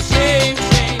 shame, shame,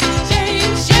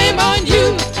 shame, shame on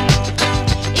you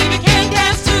if you can't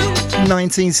dance too.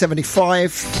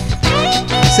 1975.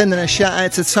 Sending a shout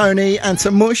out to Tony and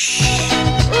to Mush.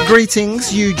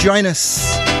 Greetings, you join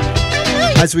us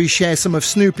as we share some of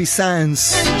Snoopy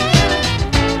sounds.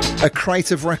 A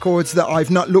crate of records that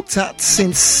I've not looked at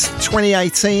since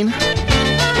 2018.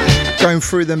 Going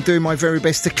through them, doing my very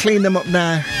best to clean them up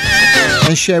now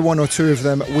and share one or two of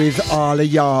them with Arla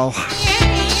Jarl. Shame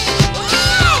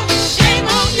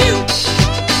on you.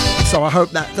 So I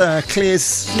hope that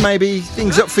clears maybe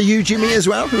things up for you, Jimmy, as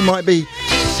well, who might be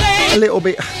a little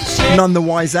bit none the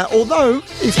wiser. Although,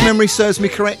 if memory serves me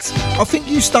correct, I think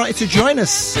you started to join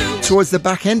us towards the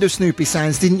back end of Snoopy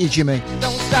Sounds, didn't you, Jimmy?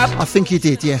 Don't stop I think you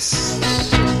did, yes.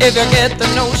 if you get the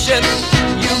notion.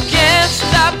 You can't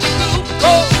stop the groove,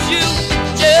 'cause you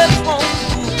just won't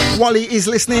move. Wally is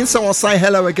listening, so I'll say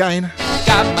hello again.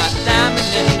 Got my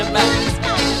diamond in the back.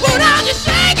 Put on your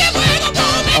shake it, wiggle,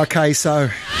 woman. Okay, so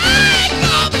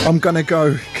I'm going to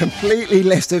go completely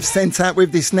left of centre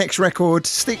with this next record.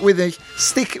 Stick with us.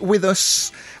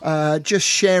 Just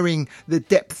sharing the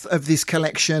depth of this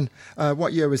collection.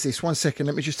 What year was this? 1 second,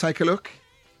 let me just take a look.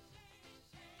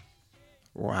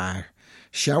 Wow.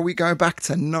 Shall we go back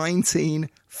to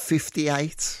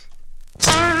 1958?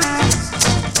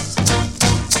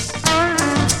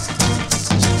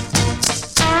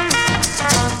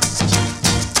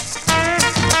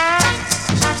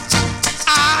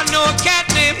 I know a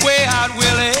cat named Way Out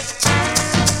Willie.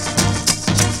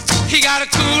 He got a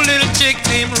cool little chick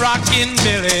named Rockin'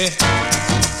 Billy.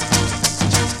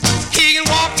 He can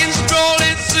walk and stroll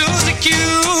in Susie Q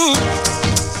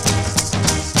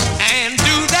and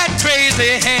do that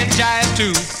crazy hand jive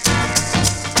too.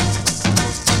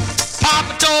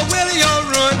 Papa told Willie, you'll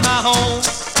ruin my home.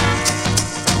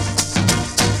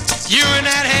 You and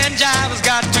that hand jive has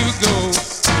got to go.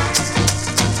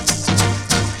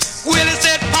 Willie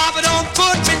said, Papa, don't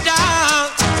put me down.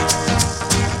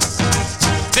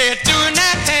 They're doing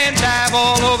that hand jive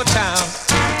all over town.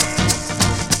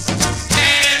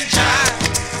 Hand jive,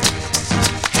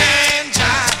 hand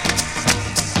jive,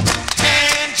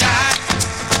 hand jive,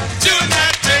 doing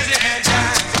that crazy hand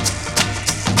jive.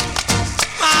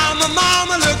 Mama,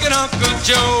 mama, look at Uncle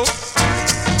Joe.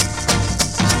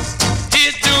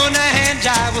 He's doing the hand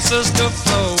jive with Sister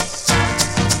Flo.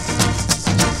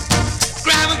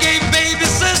 Grandma gave baby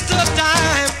sister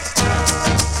time.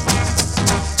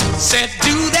 Said,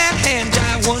 do that hand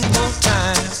jive one more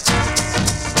time.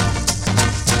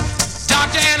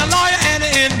 Doctor and a lawyer and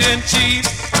an Indian chief.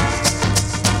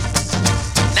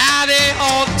 Now they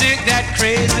all dig that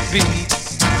crazy beat.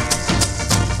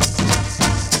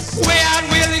 Way out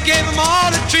Willie gave them all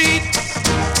a treat.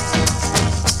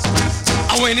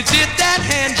 When he did that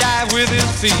hand jive with his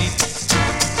feet.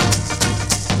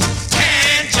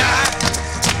 Hand jive,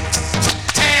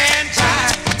 hand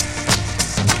jive,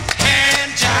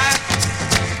 hand jive,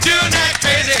 doing that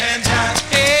crazy hand jive.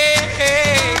 Hey,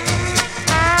 hey.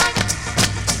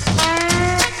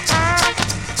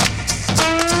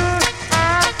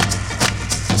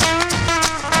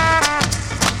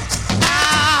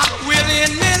 Now Willie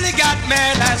and Millie got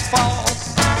married last fall.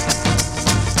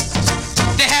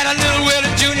 A little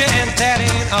Willie Jr. and that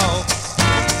ain't all.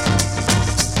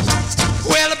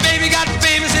 Well, the baby got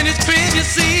famous in his crib, you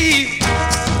see,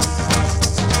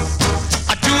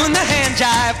 doing the hand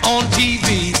jive on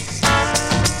TV.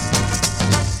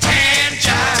 Hand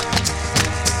jive,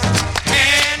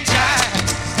 hand jive,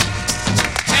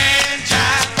 hand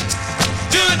jive,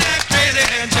 doing that crazy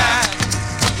hand jive.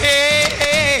 Hey,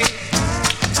 hey,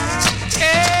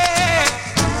 hey.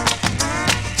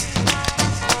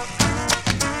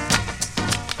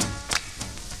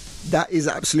 That is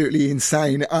absolutely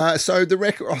insane. So the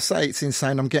record, I say it's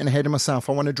insane. I'm getting ahead of myself.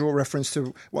 I want to draw reference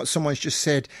to what someone's just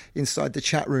said inside the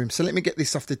chat room. So let me get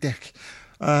this off the deck.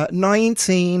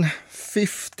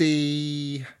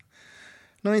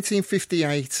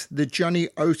 1958, the Johnny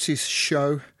Otis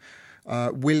Show,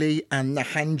 Willie and the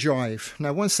Hand Jive.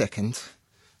 Now, one second.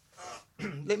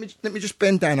 Let me just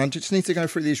bend down. I just need to go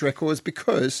through these records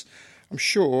because I'm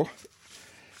sure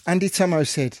Andy Tomo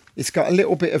said it's got a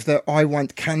little bit of the I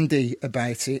Want Candy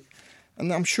about it.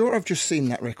 And I'm sure I've just seen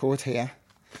that record here.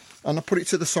 And I put it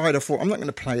to the side. I thought, I'm not going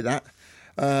to play that.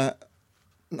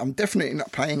 I'm definitely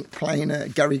not playing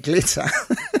Gary Glitter.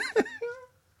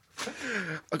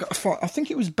 I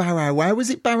think it was Barrow Wow. Was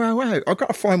it Barrow Wow? I've got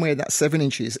to find where that 7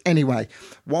 inches. Anyway,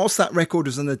 whilst that record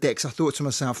was on the decks, I thought to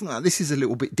myself, no, this is a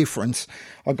little bit different.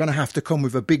 I'm going to have to come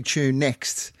with a big tune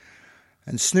next.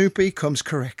 And Snoopy comes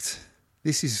correct.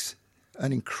 This is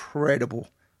an incredible,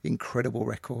 incredible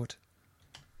record.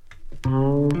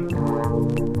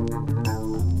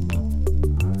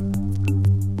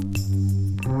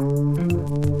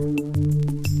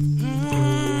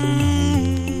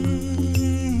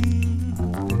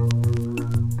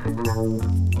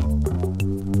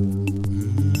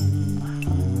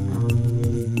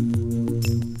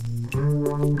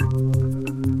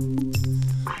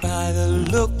 By the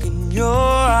look in your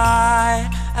eye,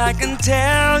 I can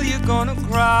tell you're gonna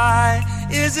cry.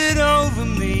 Is it over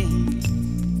me?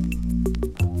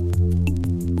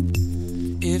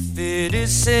 If it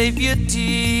is, save your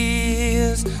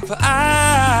tears, for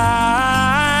I'm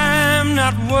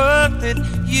not worth it,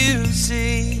 you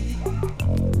see.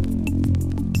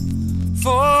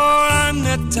 For I'm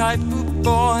the type of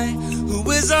boy who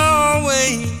is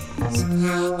always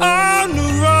on the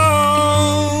road.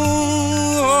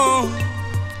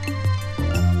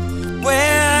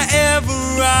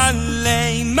 Wherever I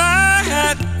lay my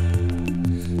hat,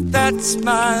 that's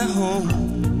my home.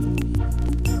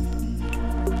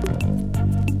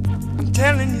 I'm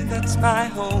telling you, that's my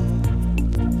home.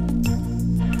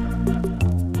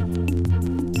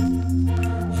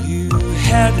 You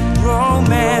had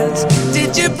romance,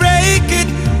 did you break it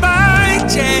by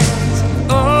chance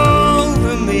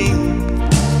over me?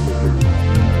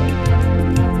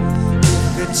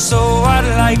 If it's so, I'd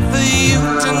like for you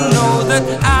to know that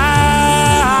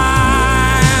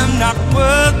I'm not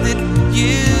worth it,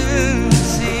 you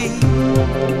see.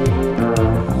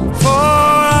 For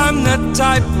I'm the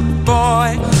type of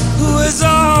boy who is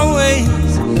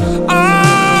always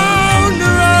on the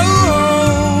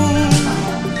road.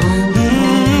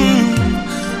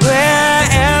 Where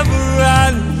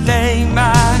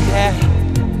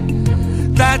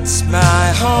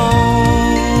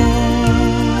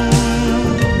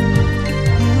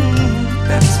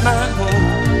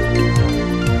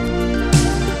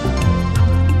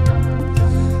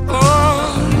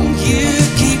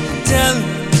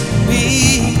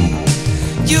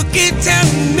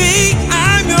telling me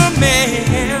I'm your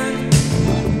man.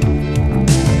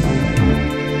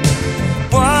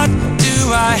 What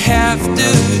do I have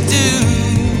to do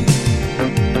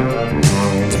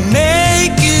to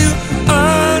make you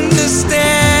understand?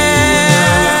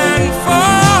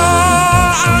 For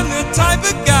I'm the type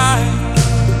of guy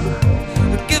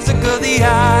who gives a girl the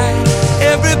eye.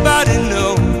 Everybody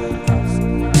knows.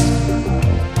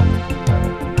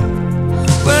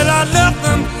 But I love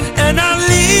them and I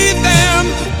leave them,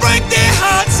 break their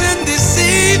hearts and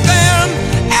deceive them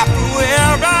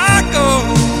everywhere I go.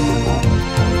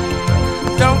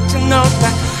 Don't you know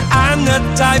that I'm the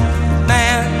type of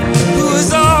man who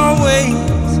is always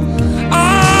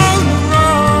on the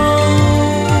road?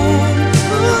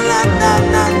 Ooh, la, la,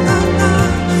 la, la, la.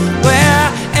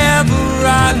 Wherever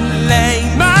I lay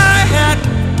my head,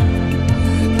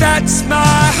 that's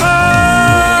my home.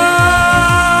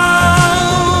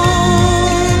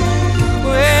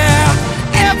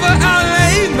 Wherever I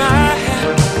lay my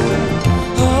head,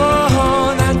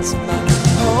 oh, that's my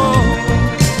home.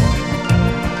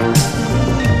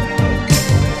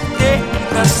 Yeah,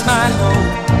 that's my home.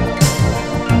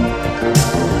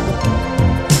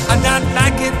 And I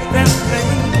like it that way.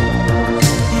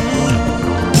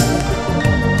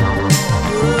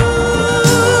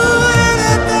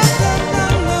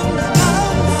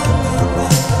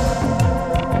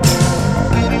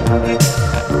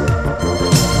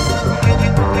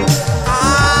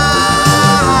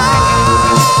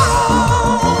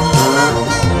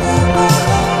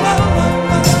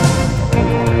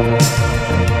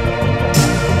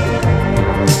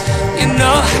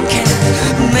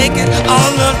 Make it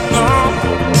all alone.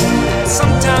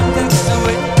 Sometimes that's the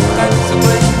way, that's the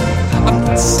way. I'm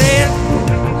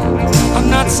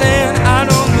not saying I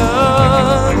don't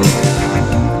love you.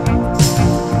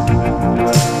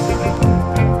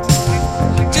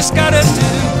 Just gotta do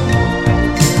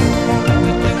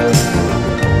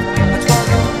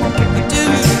what I do.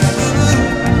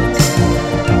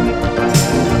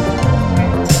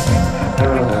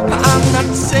 I'm not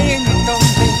saying you don't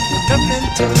mean nothing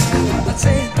to me. I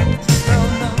say,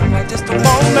 no, I just don't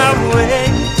want my way.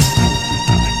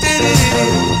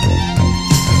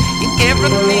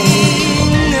 Everything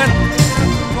that you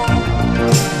want.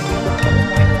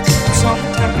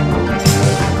 Sometimes,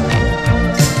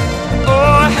 oh,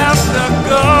 I have to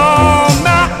go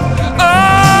my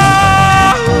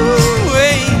own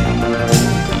way.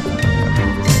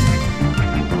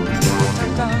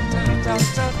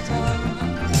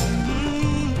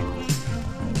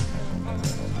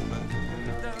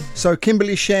 So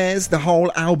Kimberly shares the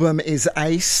whole album is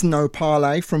ace, no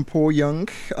parlay from Paul Young.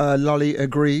 Lolly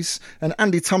agrees. And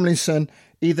Andy Tomlinson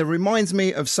either reminds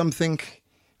me of something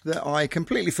that I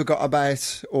completely forgot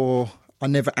about or I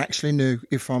never actually knew,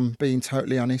 if I'm being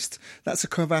totally honest. That's a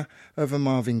cover of a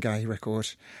Marvin Gaye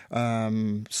record.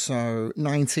 So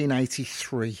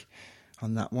 1983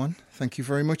 on that one. Thank you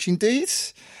very much indeed.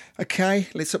 Okay,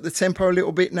 let's up the tempo a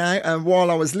little bit now. And while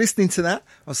I was listening to that,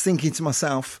 I was thinking to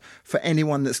myself, for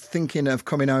anyone that's thinking of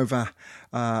coming over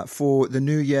for the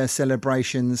New Year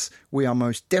celebrations, we are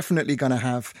most definitely going to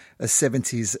have a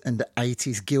 70s and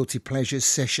 80s Guilty Pleasures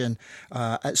session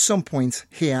at some point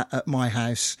here at my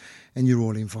house, and you're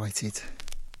all invited.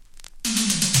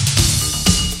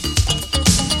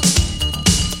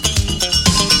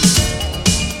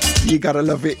 You gotta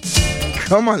love it.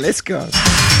 Come on, let's go.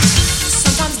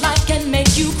 Sometimes life can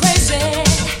make you crazy.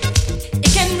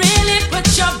 It can really put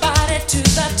your body to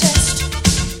the test.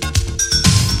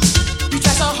 You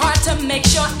try so hard to make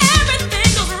sure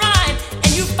everything goes right,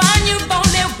 and you find you've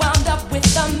only wound up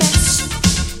with a mess.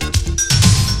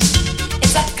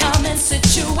 It's a common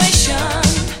situation,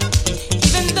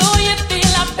 even though you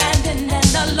feel abandoned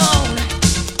and alone.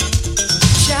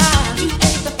 Child, you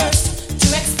ain't the first to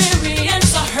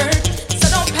experience a hurt, so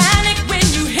don't panic when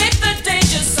you hit the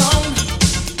danger zone.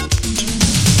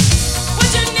 What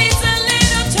you need's a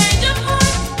little change of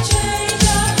heart,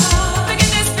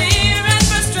 forgiveness, fear, and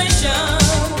frustration.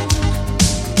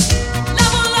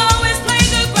 Love will always play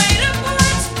the greater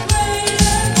part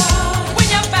when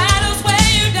your battles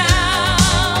weigh you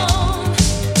down.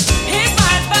 Here's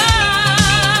my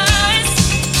advice: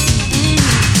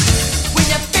 when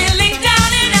you're feeling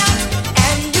down and out,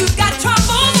 and you've got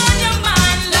troubles on your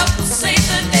mind, love will save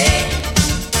the day.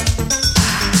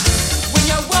 When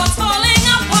your world's falling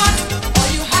apart, all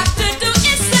you have to do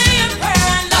is say a prayer,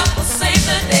 and love will save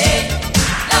the day.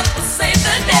 Love will save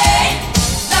the day.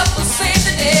 Love will save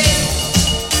the day.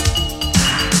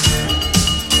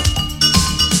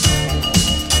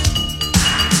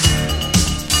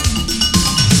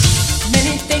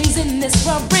 Many things in this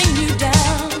world bring you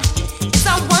down. It's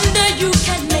a wonder you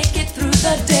can make it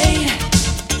the day.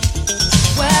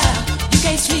 Well, you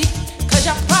can't sleep 'cause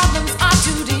your problems are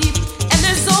too deep, and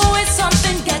there's always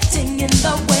something getting in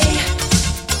the way.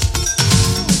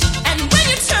 And when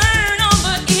you turn on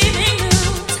the evening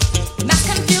news, mass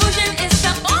confusion is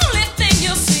the only thing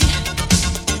you'll see.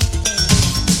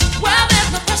 Well,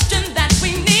 there's no question that we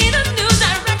need a new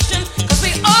direction, 'cause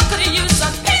we all could use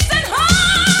some peace and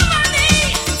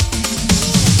harmony.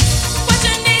 What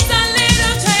you need's a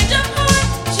little change of heart.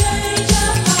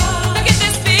 Forget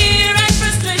this fear and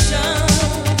frustration.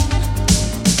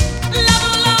 Love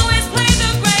will always play the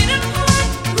greater part.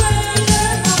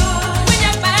 When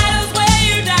your battles weigh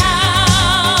you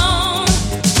down,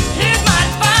 here's my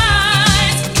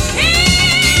advice.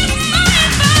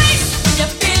 When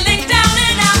you're feeling down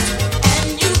and out, and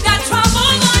you got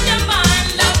trouble on your mind,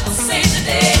 love will save the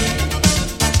day.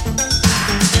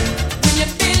 When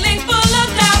you're feeling full of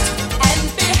doubt, and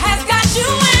fear has got you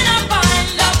in a bind,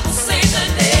 love will save the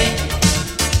day.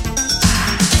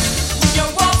 When your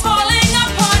world's falling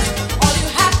apart, all you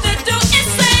have to do is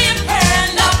say a prayer,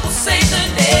 and love will save the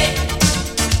day.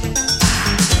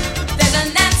 There's an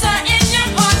answer in your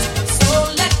heart, so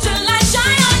let your light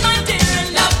shine on, my dear, and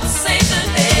love will save the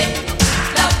day.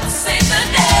 Love will save the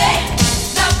day.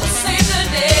 Love will save the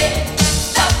day.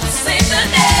 Love will save the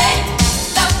day.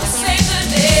 Love will save the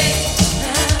day.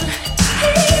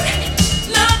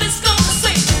 Love is gonna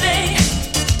save the day.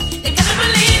 You gotta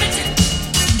believe it.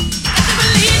 Gotta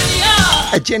believe it,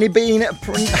 y'all. A Jenny Bean. Na, na,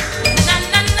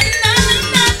 na, na,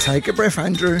 na. Take a breath,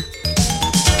 Andrew.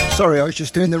 Sorry, I was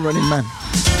just doing the running man.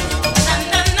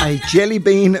 A Jelly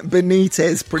Bean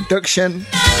Benitez production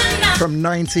from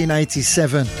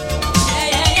 1987.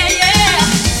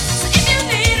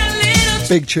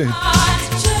 Big tune.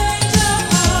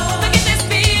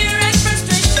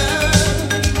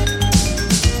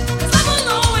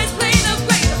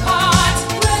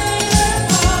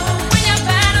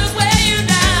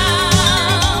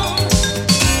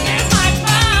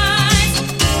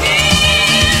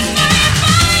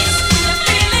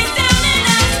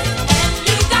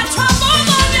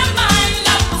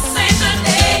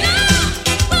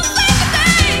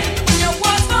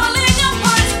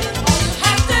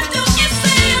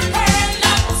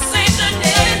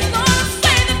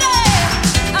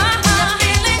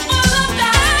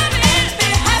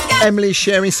 Emily's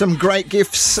sharing some great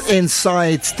gifts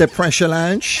inside the Pressure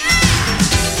Lounge.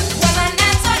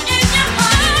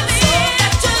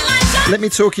 Let me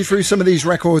talk you through some of these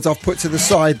records I've put to the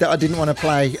side that I didn't want to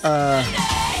play.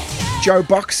 Joe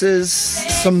Boxers,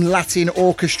 some Latin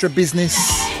orchestra business.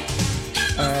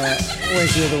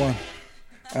 Where's the other one?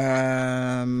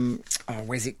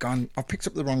 Where's it gone? I've picked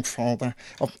up the wrong folder.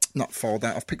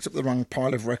 I've picked up the wrong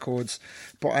pile of records.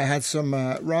 But I had some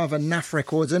rather naff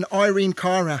records, and Irene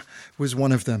Cara was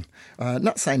one of them.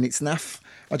 Not saying it's naff,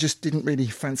 I just didn't really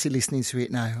fancy listening to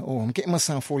it now. Oh, I'm getting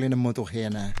myself all in a muddle here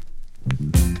now.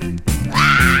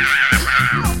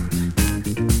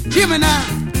 Hear me now.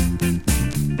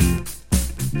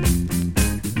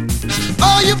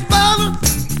 All you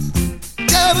fellas,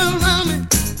 gather around me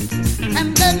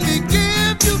and let me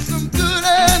give you some good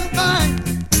advice.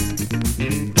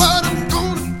 What I'm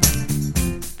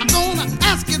gonna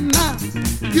ask you now.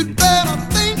 You'd better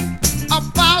think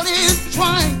about it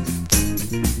twice.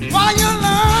 While you're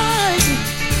lying,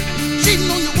 cheating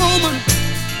on your woman,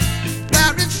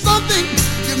 there is something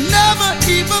you've never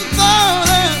even thought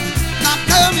of. Now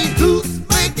tell me who's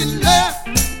making love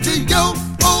to your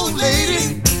old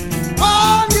lady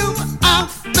while you were out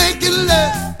making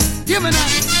love. Give me that.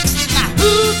 Now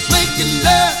who's making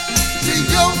love to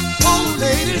your old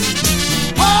lady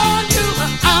while you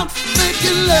were out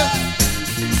making love?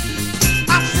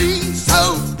 I've seen so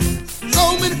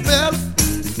many fellas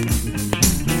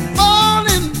fall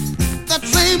in that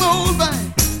same old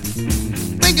thing,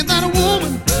 thinking that a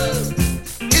woman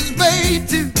is made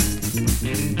to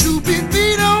be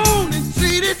beat on and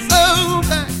treated so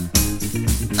bad.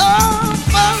 Oh,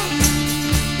 fellas,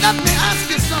 let me ask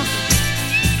you something.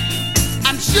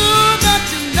 I'm sure that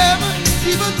you never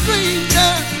even dreamed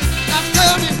of. Now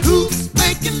tell me who's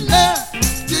making love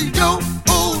to your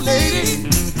old lady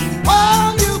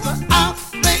while you were out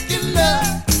making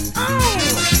love. Oh,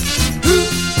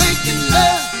 who's making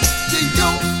love to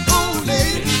your old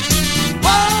lady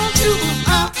while you were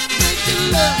out making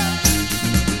love?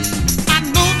 I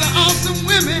know there are some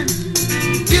women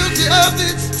guilty of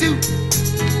this too.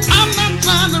 I'm not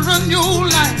trying to run your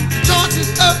life. Choice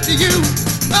is up to you.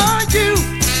 Oh, you.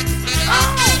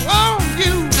 Oh,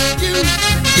 you.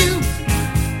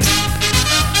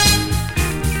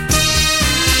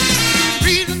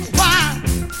 Reason why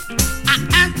I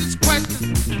ask this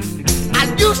question, I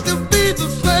used to be the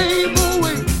same old way.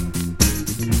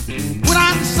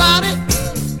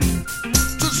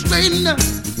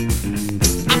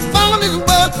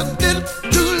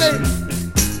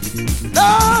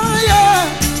 Oh yeah,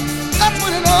 that's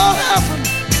when it all happened.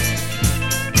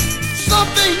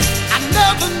 Something I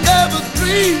never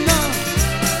dreamed of.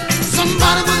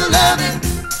 Somebody was loving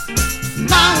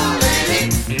my old lady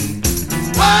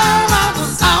while I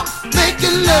was out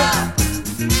making love.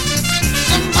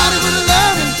 Somebody was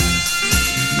loving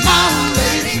my old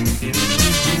lady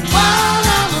while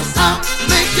I was out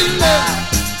making love.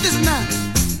 Listen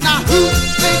now who's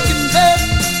making love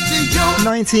to your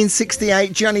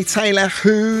 1968, Johnny Taylor,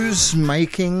 Who's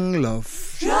Making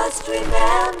Love? Just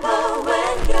remember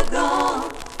when you're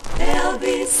gone, there'll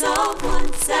be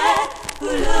someone sad who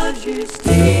loves you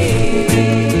still.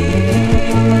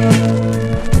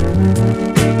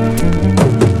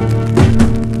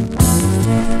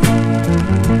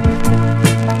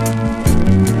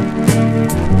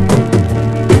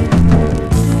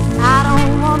 I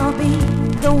don't wanna be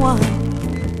the one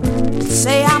to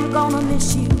say I'm gonna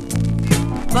miss you,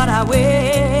 but I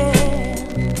will.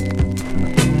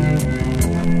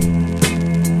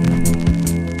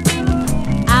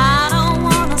 I don't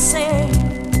wanna say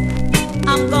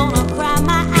I'm gonna cry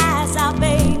my eyes out,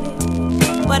 baby,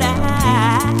 but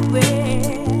I will.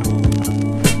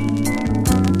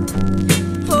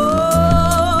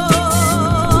 Oh,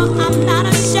 I'm not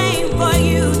ashamed for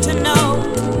you to know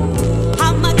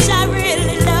how much I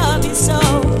really love you so,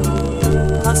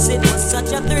 'cause it was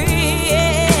such a thrill.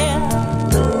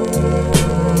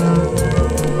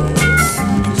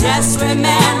 Just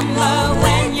remember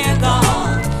when you're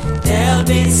gone, there'll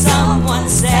be someone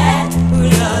sad who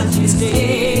loves you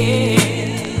still.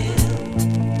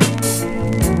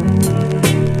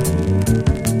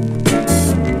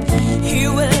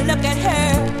 You will look at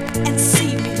her and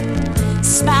see me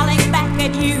smiling back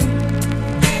at you.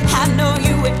 I know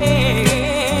you will.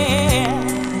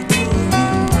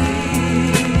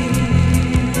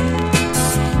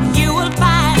 You will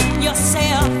find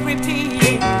yourself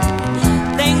repeating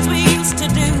things we used to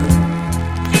do.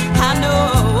 I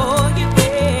know you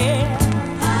will.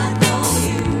 I know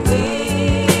you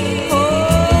will.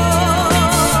 Oh,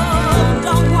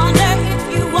 don't wonder if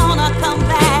you wanna come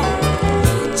back.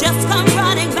 Just come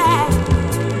running back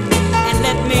and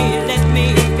let me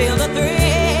feel the thrill.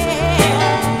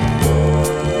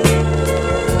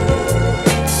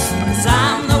 'Cause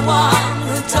I'm the one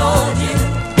who told you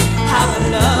I would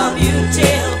love you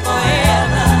till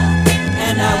forever,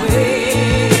 and I will.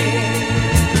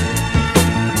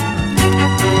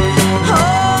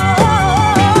 Oh,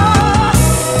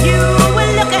 you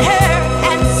will look at her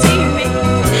and see me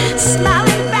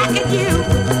smiling back at you.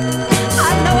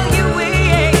 I know you will.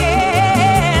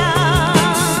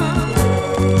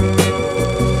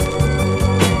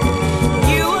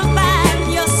 You will find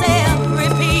yourself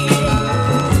repeating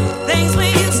things we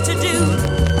used to do.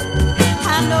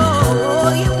 I know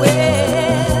you will.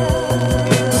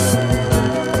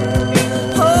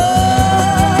 Oh,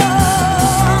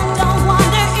 don't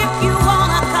wonder if you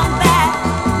wanna come back.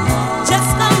 Just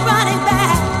come running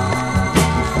back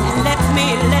and let me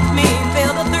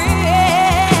feel the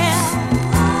thrill.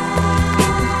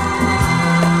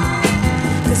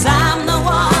 'Cause I'm the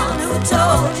one who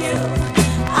told you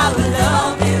I would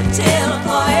love you till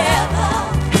forever,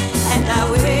 and I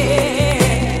will.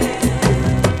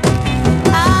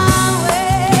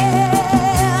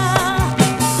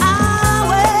 I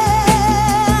will.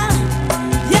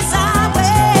 Yes, I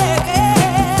will.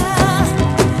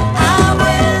 I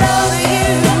will love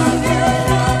you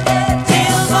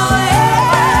till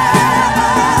forever.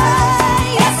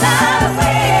 Yes, I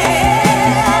will.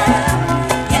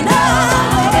 You know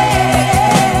I will.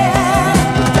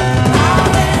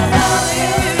 I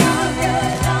will love you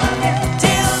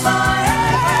till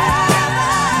forever.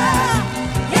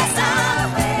 Yes, I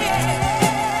will.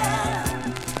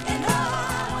 You know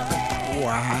I will.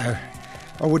 Wow.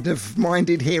 I wouldn't have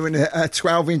minded hearing a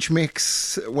 12-inch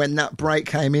mix when that break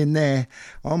came in there.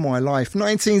 Oh, my life.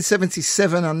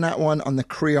 1977 on that one on the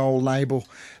Creole label.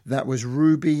 That was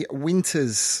Ruby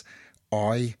Winters,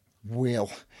 I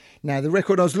Will. Now, the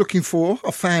record I was looking for, I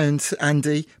found,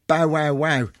 Andy, Bow Wow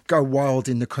Wow, Go Wild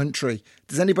in the Country.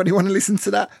 Does anybody want to listen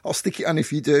to that? I'll stick it on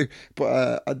if you do.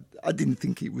 But I didn't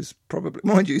think it was probably...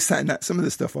 Mind you, saying that, some of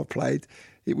the stuff I played,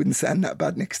 it wouldn't sound that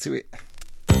bad next to it.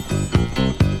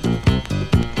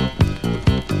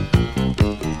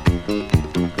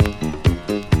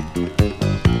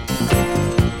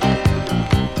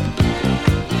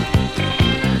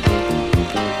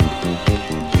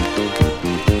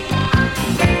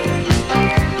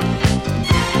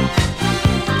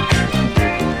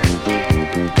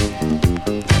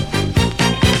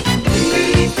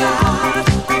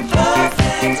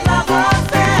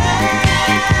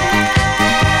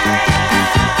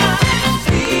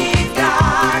 We've got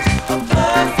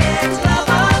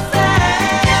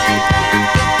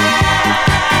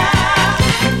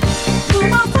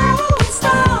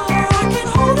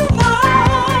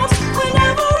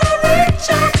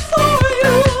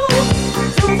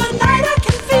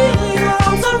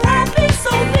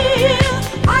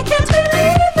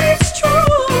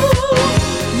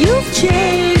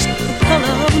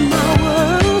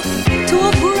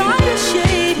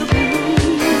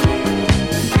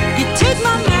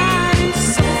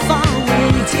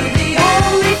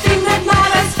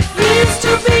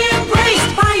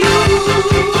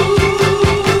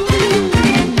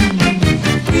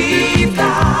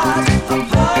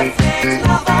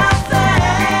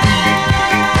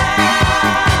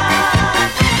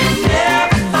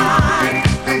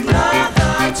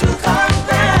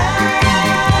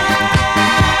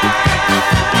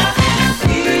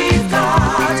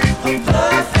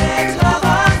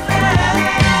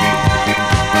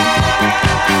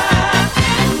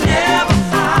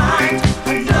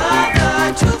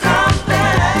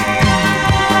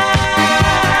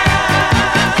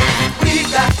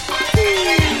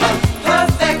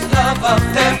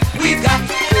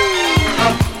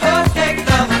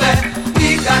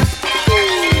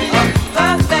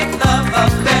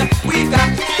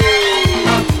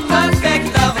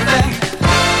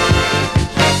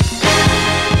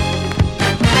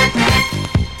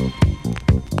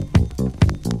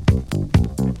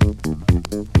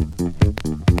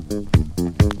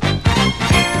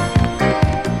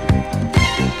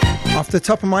the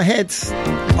top of my head,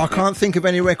 I can't think of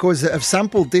any records that have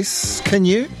sampled this. Can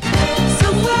you?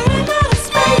 Somewhere in outer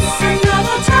space,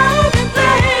 another time and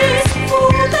place.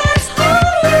 Ooh, that's how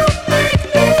you make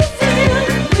me feel.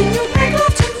 When you make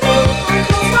love to me, I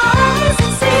close my eyes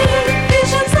and see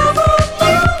visions of a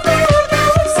moving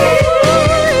galaxy.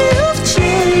 You've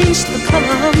changed the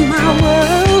color of my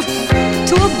world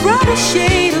to a brighter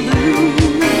shade of blue.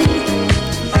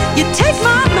 You take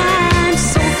my mind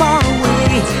so far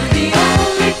away. The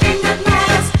only thing that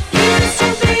matters is to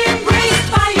be embraced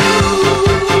by you.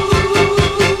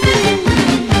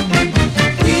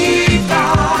 We've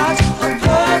got a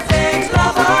perfect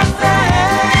love affair.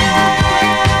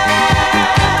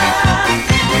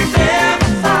 We'll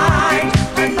never find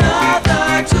another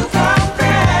to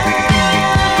compare.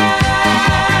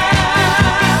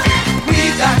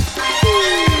 We've got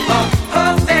a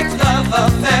perfect love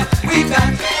affair. We've got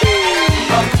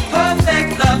a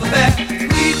perfect love affair.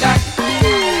 We've got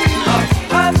a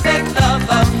perfect love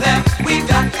affair. We've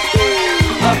got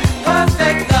a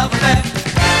perfect love affair.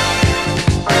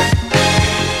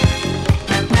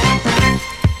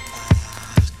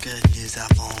 Good news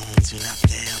avance une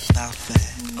affaire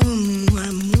parfaite. Oh, mon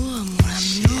amour, mon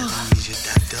amour. Je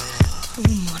t'adore.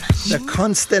 The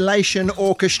Constellation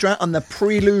Orchestra on the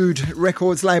Prelude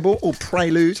Records label, or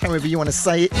Prelude, however you want to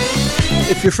say it.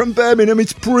 If you're from Birmingham,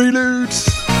 it's Prelude.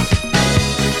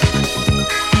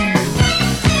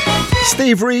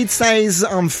 Steve Reed says,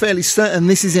 I'm fairly certain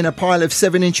this is in a pile of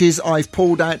 7 inches I've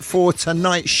pulled out for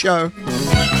tonight's show.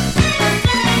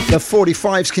 The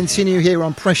 45s continue here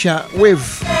on Pressure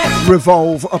with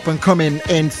Revolve up and coming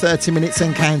in 30 minutes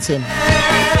and counting.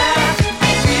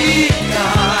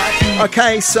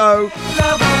 Okay, so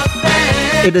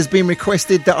it has been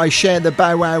requested that I share the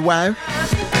Bow Wow Wow.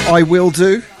 I will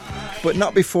do, but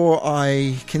not before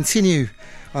I continue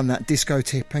on that disco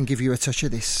tip and give you a touch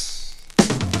of this.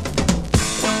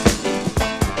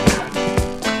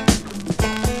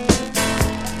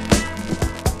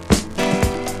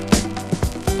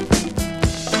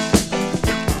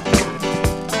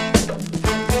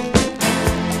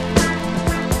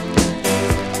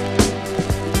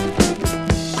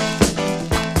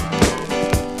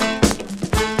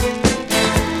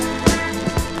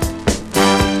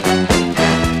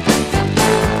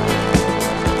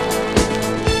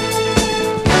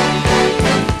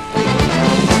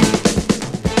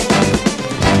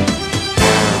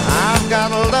 I've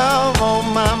got a love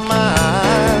on my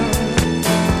mind.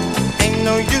 Ain't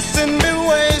no use in me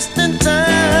wasting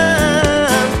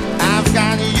time. I've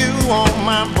got you on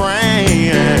my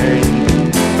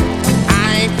brain.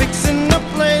 I ain't fixing to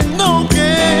play no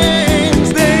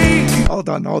games, babe. Hold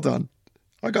on.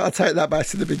 I gotta take that back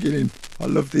to the beginning. I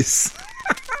love this.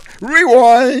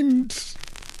 Rewind!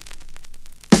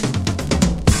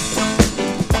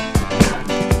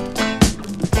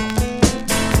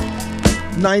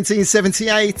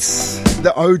 (1978),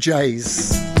 the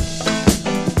OJs.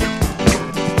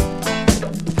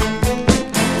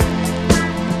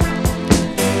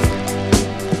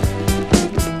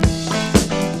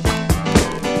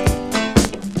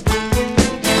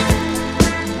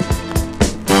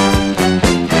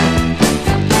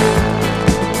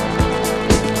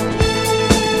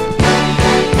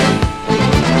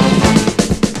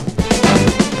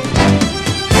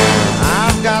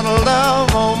 I've got a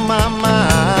love on my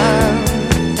mind.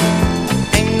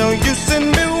 Ain't no use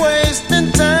in me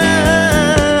wasting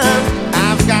time.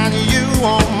 I've got you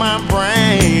on my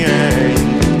brain.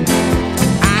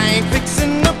 I ain't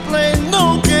fixing to play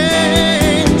no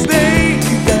games, baby.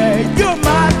 You're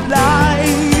my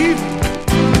life.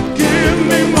 Give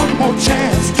me one more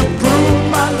chance to prove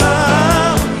my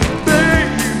love,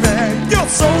 baby. You're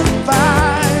so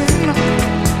fine.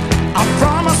 I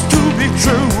promise to be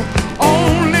true,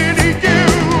 only to you.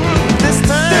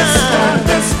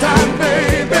 This time,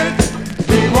 baby,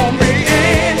 we won't be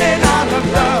in and out of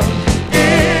love,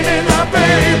 in and out,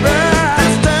 baby.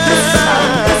 This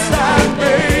time,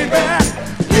 baby,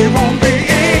 we won't be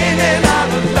in and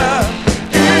out of love,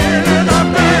 in and out,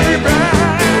 baby.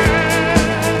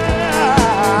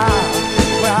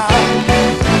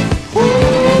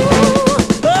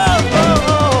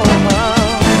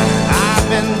 I've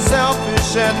been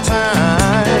selfish at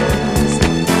times,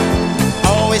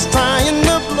 always trying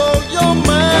to blow your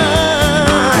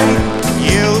mind.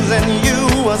 Using you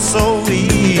was so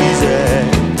easy,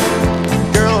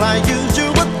 girl. I used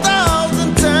you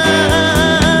 1,000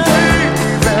 times.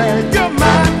 Baby, you're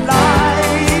my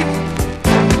life.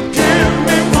 Give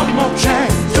me one more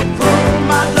chance to prove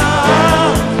my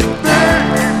love,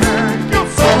 baby.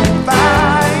 You're so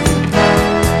fine.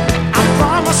 I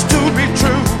promise to be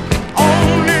true,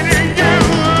 only to you.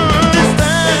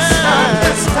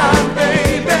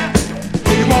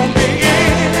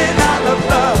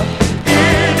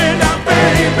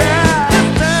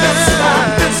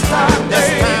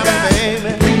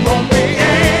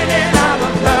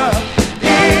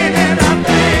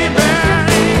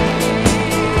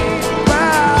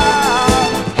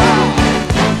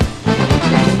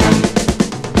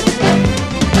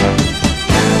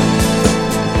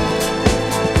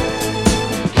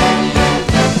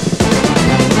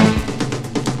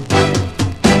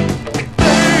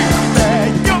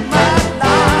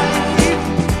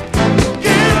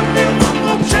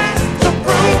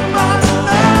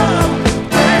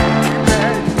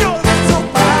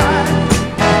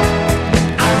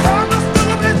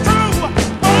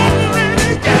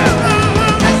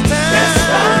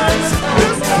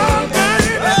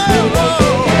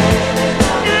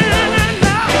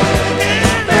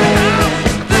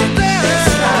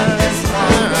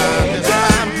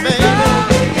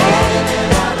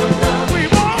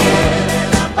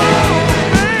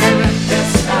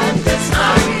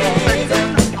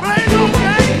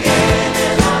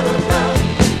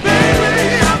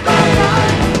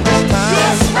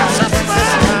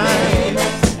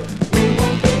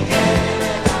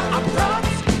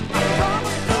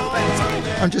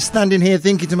 standing here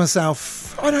thinking to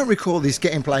myself, I don't recall this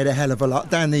getting played a hell of a lot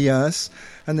down the years.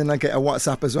 And then I get a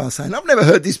WhatsApp as well saying, I've never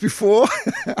heard this before.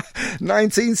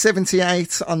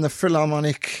 1978 on the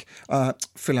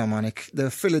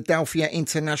the Philadelphia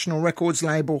International Records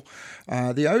label.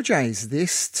 The OJs,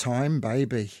 This Time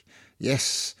Baby.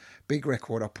 Yes, big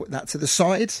record. I'll put that to the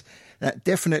side. That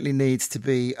definitely needs to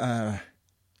be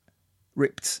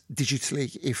ripped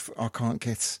digitally if I can't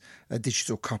get a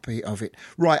digital copy of it.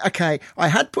 Right, okay, I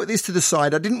had put this to the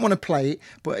side. I didn't want to play it,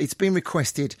 but it's been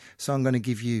requested, so I'm going to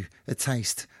give you a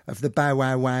taste of the Bow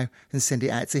Wow Wow and send it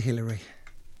out to Hillary.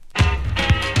 I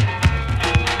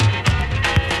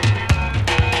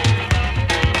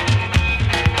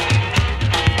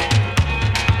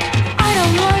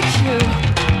don't like you.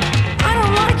 I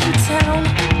don't like you, town.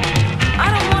 I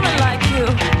don't want to like you.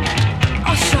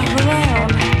 I'll shop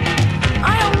around.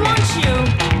 I don't want you.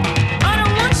 I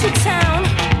don't want you, town.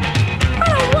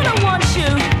 I don't want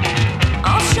you.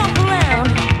 I'll shop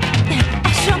around.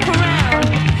 I'll shop around.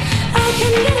 I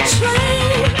can get a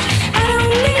train. I don't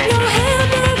need no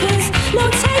hamburgers, no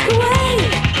takeaway.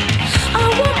 I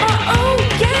want my own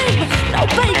game, no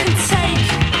bacon take,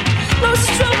 no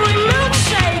strawberry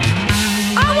milkshake.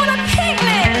 I want a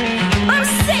picnic. I'm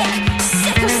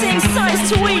sick of seeing signs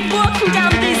to eat walking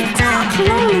down these dark,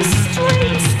 lonely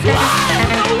streets. Wild,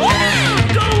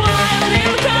 go wild in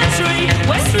the country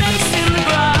where snakes in the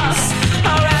grass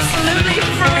are absolutely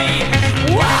free.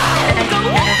 Wild, go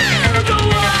wild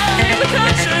in the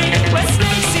country where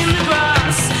snakes in the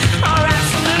grass are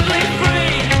absolutely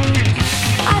free.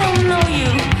 I don't know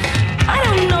you. I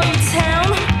don't know you,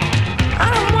 town. I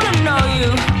don't want to know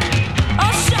you.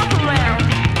 I'll shop around.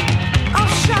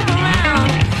 I'll shop around.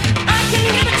 I can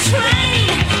get a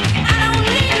train. I don't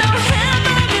need no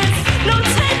hamburgers, no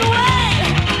takeaway.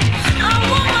 I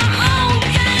want my own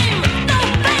game, no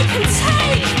bacon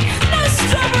take, no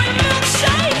strawberry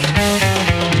milkshake.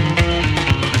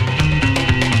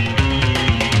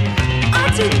 I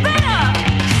do better.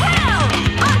 Hell,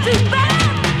 I do better.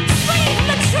 Sweet in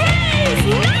the trees,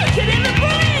 naked in the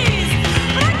breeze.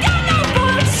 But I got no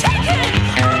boiled chicken.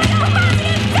 Only no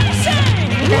hunting and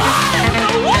fishing. Wild,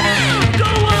 go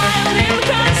wild in the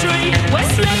country where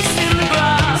snakes in the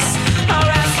grass are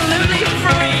absolutely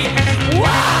free.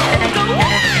 Wild, go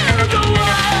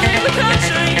wild in the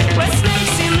country where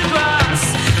snakes in the grass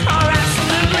are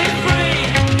absolutely free.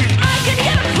 I can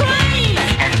get a plane.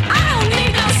 I don't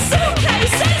need no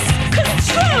suitcases, 'cause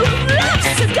truth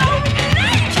loves to go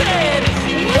naked.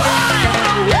 Wild,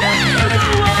 go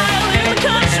wild in the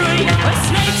country where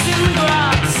snakes in the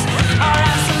grass are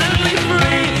absolutely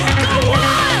free. Go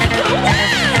wild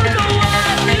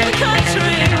in the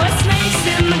country where snakes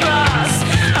in the grass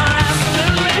are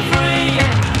absolutely free.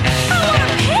 I want a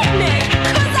picnic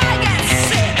 'cause I get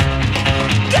sick.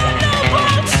 Got no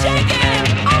boiled chicken.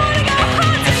 I wanna go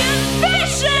hunting and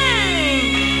fishing.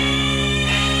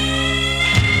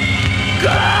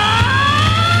 Go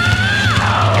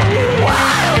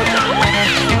wild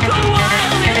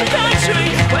in the country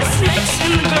where snakes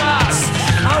in the grass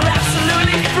are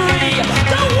absolutely free.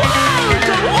 Go wild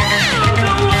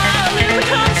in the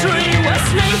country where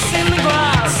snakes in the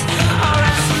grass are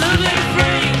absolutely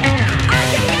free. I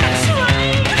can get a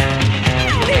train. I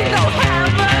don't need no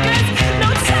hamburgers, no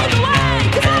takeaway,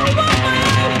 'cause I want my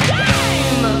own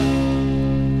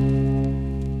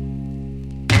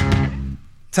game.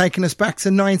 Taking us back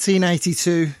to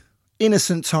 1982,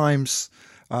 innocent times.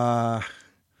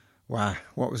 Wow,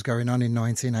 what was going on in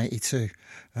 1982?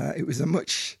 It was a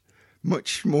much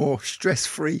more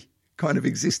stress-free kind of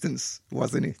existence,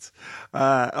 wasn't it?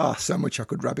 So much I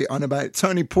could rabbit on about.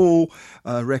 Tony Paul,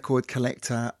 record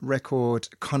collector, record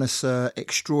connoisseur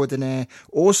extraordinaire,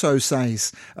 also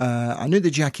says, I knew the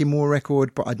Jackie Moore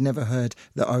record, but I'd never heard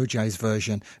the OJ's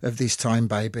version of This Time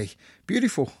Baby.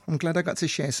 Beautiful. I'm glad I got to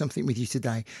share something with you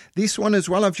today. This one as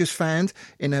well I've just found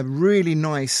in a really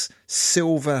nice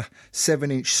silver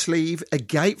 7-inch sleeve, a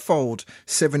gatefold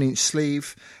 7-inch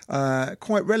sleeve.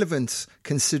 Quite relevant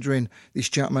considering this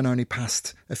gentleman only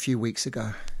passed a few weeks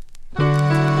ago.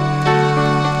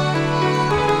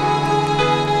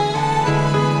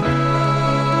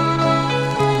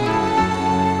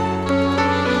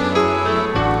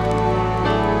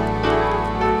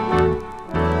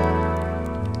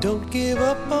 Don't give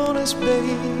up on us,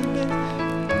 baby.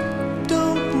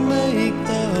 Don't make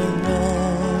the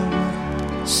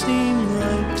wrong seem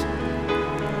right.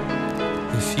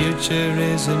 The future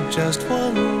isn't just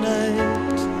one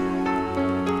night.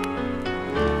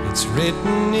 It's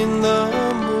written in the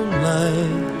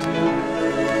moonlight,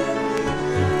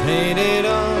 painted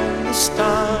on the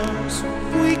stars.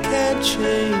 We can't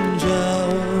change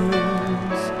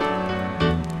ours.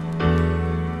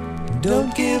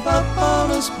 Don't give up on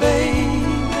us, baby.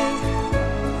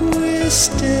 We're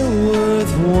still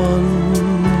worth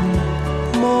one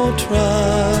more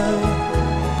try.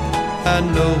 I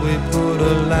know we put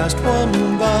a last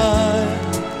one by,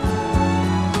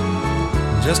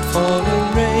 just for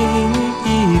a rainy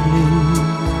evening,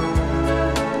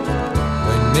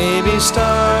 when maybe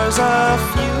stars are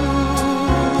few.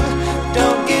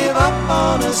 Don't give up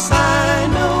on us, I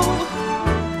know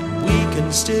we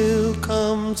can still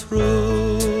come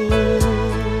through.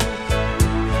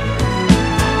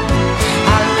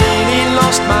 I really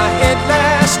lost my head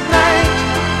last night.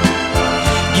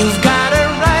 You've got a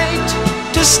right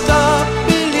to stop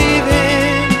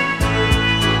believing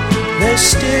there's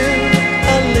still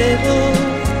a little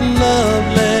love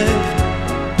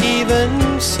left, even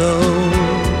so.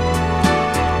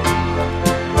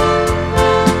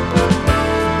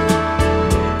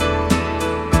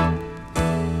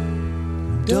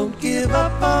 Don't give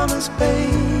up on us,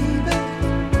 baby.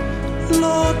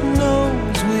 Lord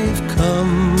knows we've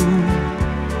come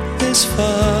this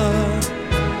far.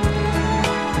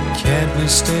 Can't we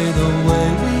stay the way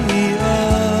we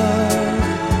are?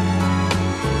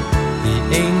 The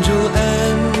angel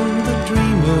and the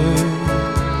dreamer,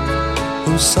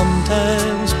 who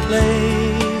sometimes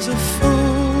plays a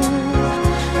fool.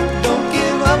 Don't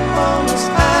give up on us,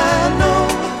 I know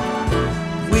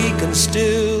we can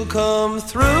still come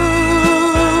through.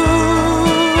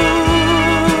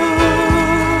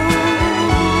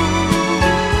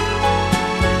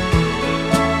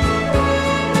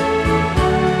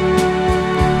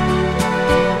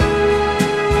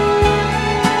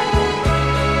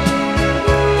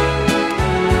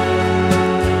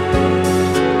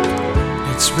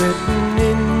 It's written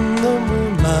in the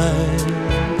moonlight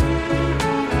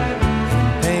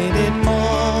and painted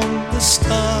on the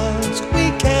stars.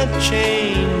 We can't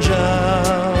change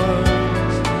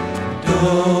ours.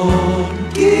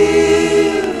 Don't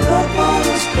give up on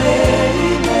us,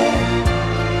 baby.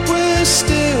 We're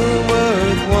still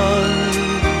worth one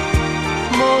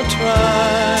more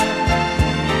try.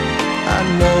 I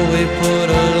know we put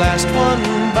a last one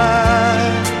by,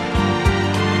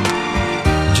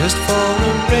 just for a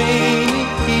rainy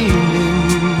evening,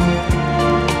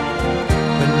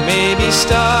 when maybe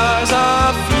stars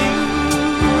are few.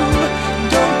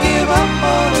 Don't give up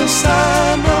on us,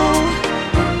 I know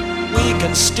we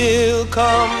can still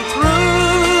come through.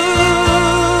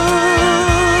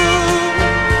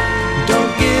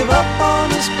 Don't give up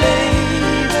on us,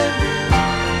 baby.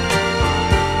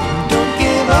 Don't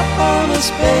give up on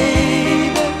us, baby.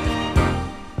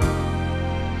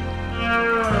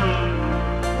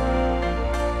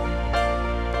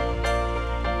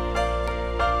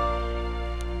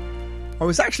 I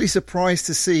was actually surprised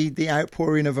to see the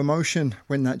outpouring of emotion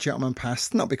when that gentleman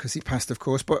passed. Not because he passed, of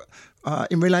course, but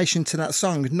in relation to that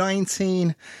song,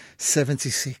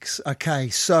 1976. Okay,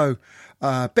 so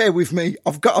bear with me.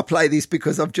 I've got to play this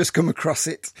because I've just come across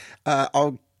it.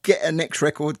 I'll get a next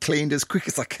record cleaned as quick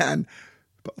as I can,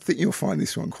 but I think you'll find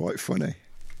this one quite funny.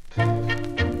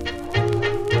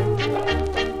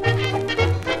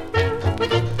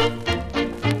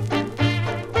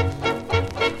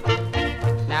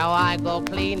 Now I go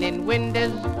cleaning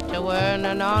windows to earn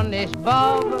an honest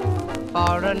bob.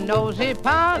 For a nosy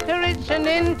Parker, it's an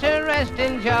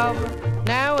interesting job.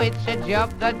 Now it's a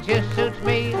job that just suits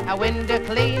me. A window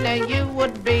cleaner you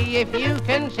would be if you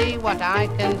can see what I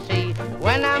can see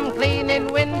when I'm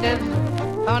cleaning windows.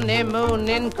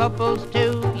 Honeymooning couples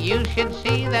too, you should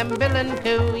see them bill and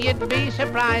coo. You'd be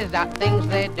surprised at things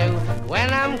they do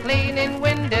when I'm cleaning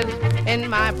windows. In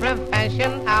my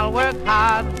profession I'll work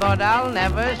hard, but I'll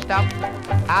never stop.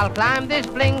 I'll climb this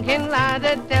blinking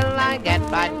ladder till I get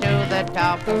right to the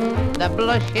top. The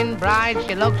blushing bride,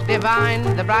 she looks divine.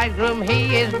 The bridegroom,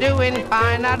 he is doing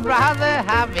fine. I'd rather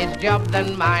have his job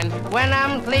than mine when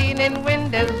I'm cleaning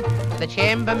windows. The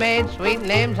chambermaid, sweet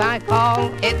names I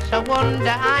call. It's a wonder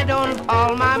I don't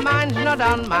fall. My mind's not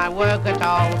on my work at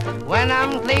all. When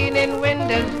I'm cleaning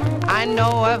windows, I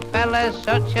know a fella's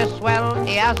such a swell.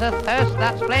 He has a thirst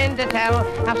that's plain to tell.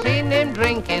 I've seen him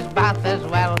drink his bath as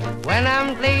well. When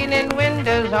I'm cleaning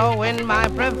windows, oh, in my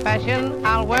profession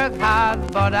I'll work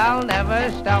hard, but I'll never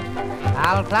stop.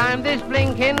 I'll climb this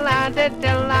blinking ladder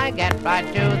till I get right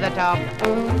to the top.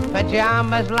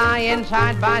 Pajamas lying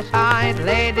side by side,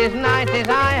 ladies' nighties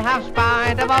I have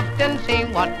spied. I've often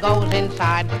seen what goes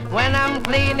inside when I'm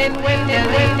cleaning windows.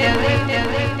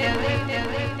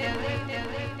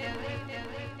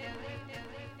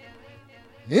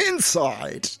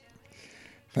 Inside.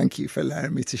 Thank you for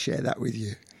allowing me to share that with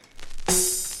you.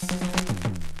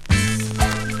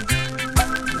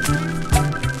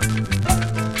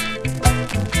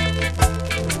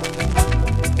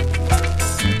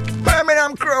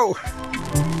 crew.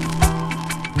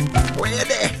 Where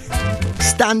there?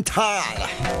 Stand tall.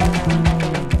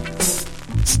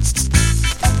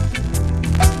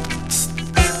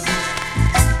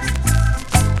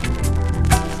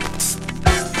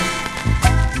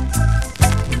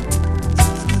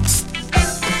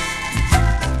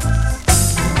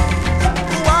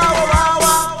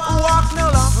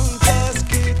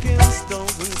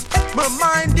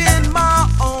 Minding my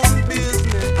own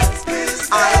business.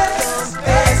 I come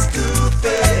face to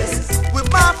face with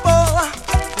my foe,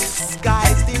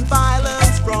 disguised in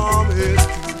violence from head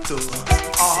to toe.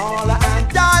 All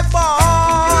and I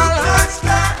fall.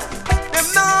 Them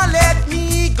not let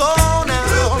me go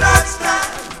now.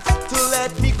 To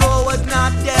let me go was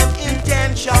not their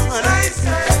intention.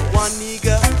 One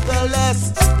nigga, the less,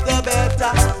 the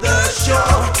better, the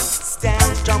show.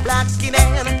 Stand strong, black skin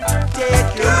and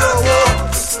take your role.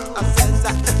 I says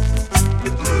the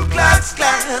Ku Klux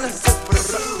Klan,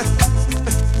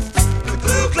 the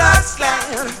Ku Klux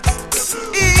Klan,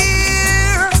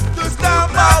 here to stop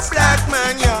our black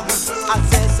man, yeah. I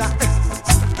says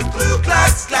the Ku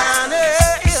Klux Klan, yeah.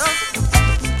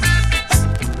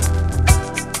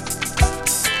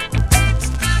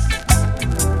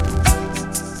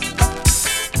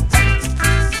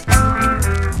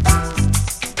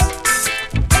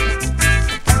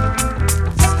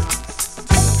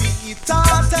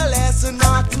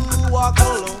 Not to walk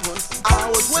alone. I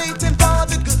was waiting for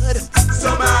the good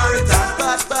Samaritan,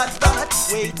 but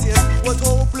waiting was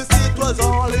hopeless. It was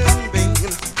all in vain. The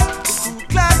Ku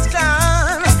Klux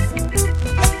Klan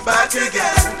back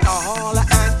again. All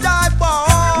and I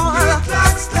ball.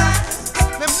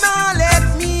 Them not let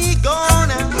me go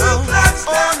now.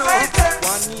 Oh no,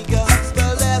 one nigga, the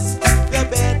less, the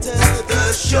better the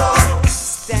show.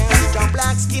 Stand strong,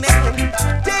 black skin and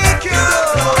take your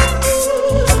role.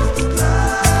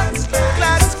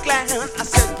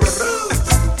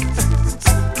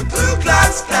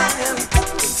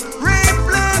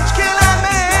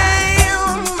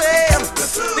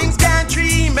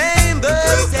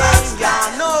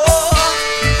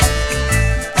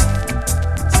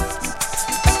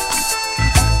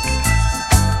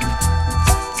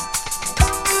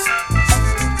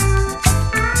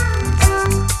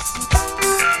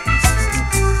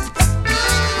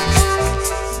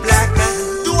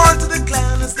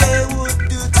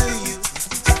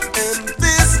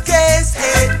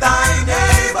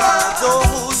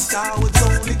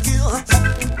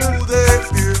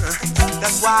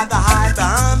 Why the hide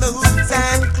behind the hoods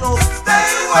and clothes they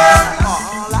wear.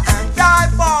 All and die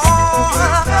for.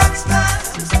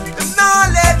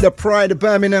 The Pride of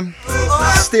Birmingham,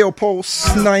 Steel Pulse,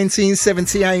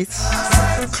 1978.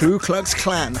 Ku Klux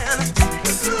Klan.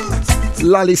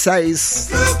 Lolly says,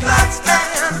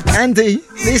 Andy,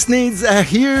 this needs a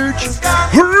huge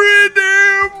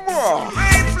rhythm.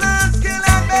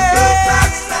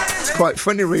 It's quite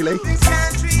funny, really.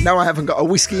 Now I haven't got a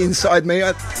whiskey inside me.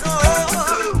 I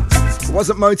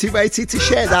wasn't motivated to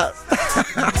share that.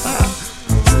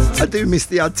 I do miss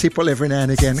the odd tipple every now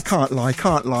and again. Can't lie.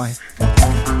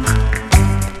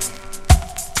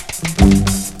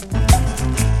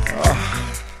 Oh.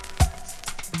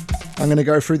 I'm going to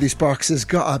go through this box. There's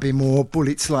got to be more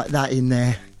bullets like that in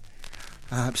there.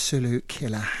 Absolute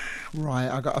killer. Right,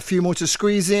 I got a few more to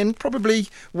squeeze in. Probably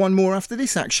one more after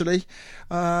this, actually.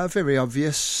 Very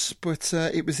obvious, but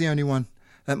it was the only one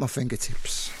at my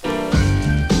fingertips.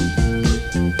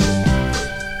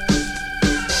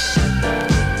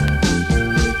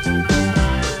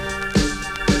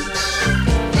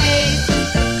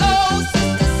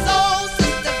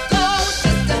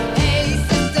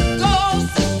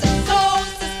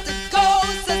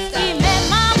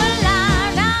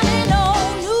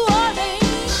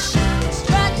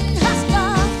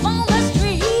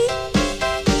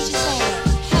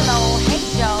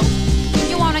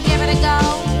 Give it a go.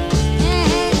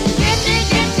 Yeah.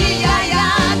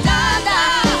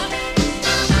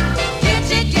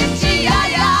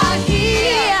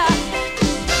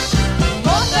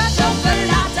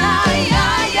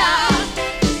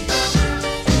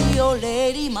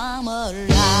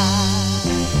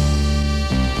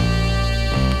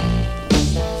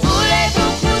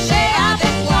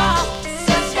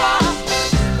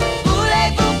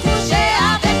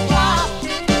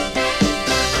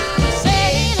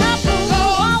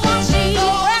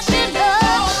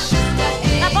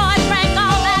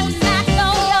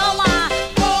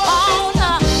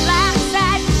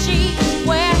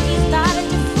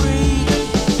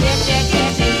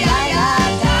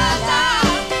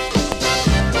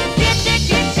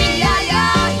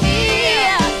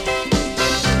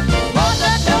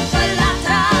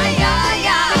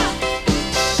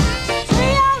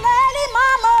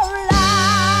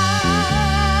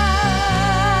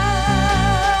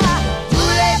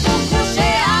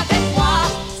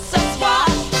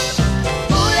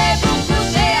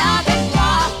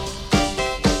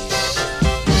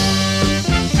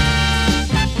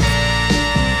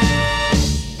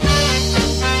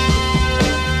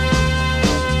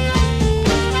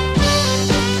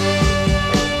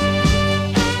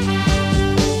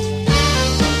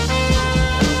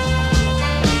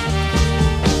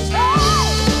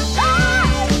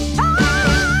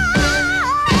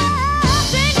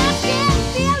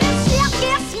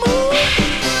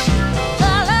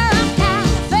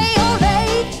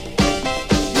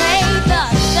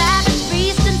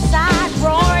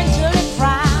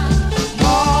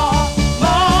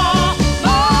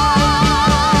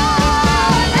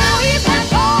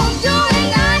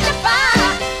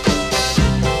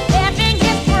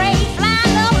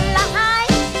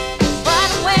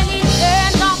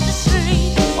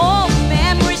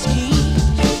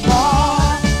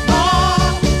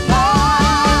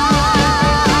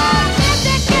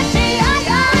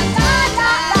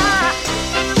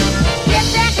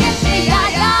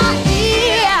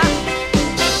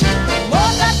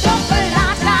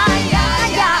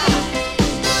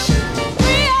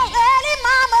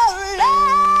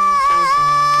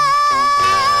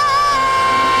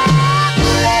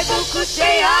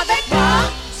 avec moi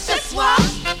ce soir.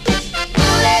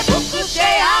 Voulez-vous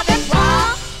coucher avec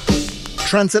moi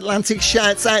Transatlantic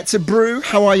shouts out to Brew.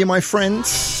 How are you, my friends?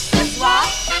 ce soir?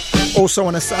 Also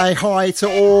want to say hi to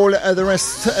all of the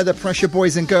rest of the Pressure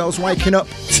boys and girls waking up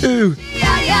to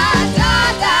Ya ya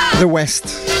da da. the West.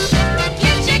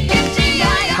 Kitchi kitchi ya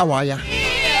ya. How are you?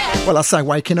 Yeah. Well, I say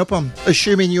waking up. I'm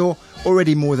assuming you're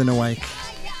already more than awake.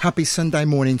 Happy Sunday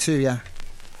morning to you.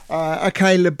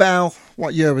 Okay, LaBelle,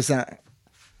 what year was that?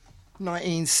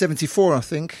 1974, I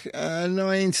think.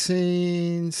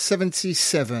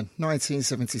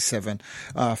 1977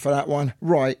 for that one.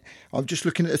 Right, I'm just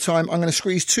looking at the time. I'm going to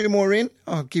squeeze two more in.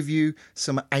 I'll give you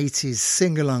some 80s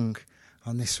sing-along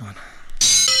on this one.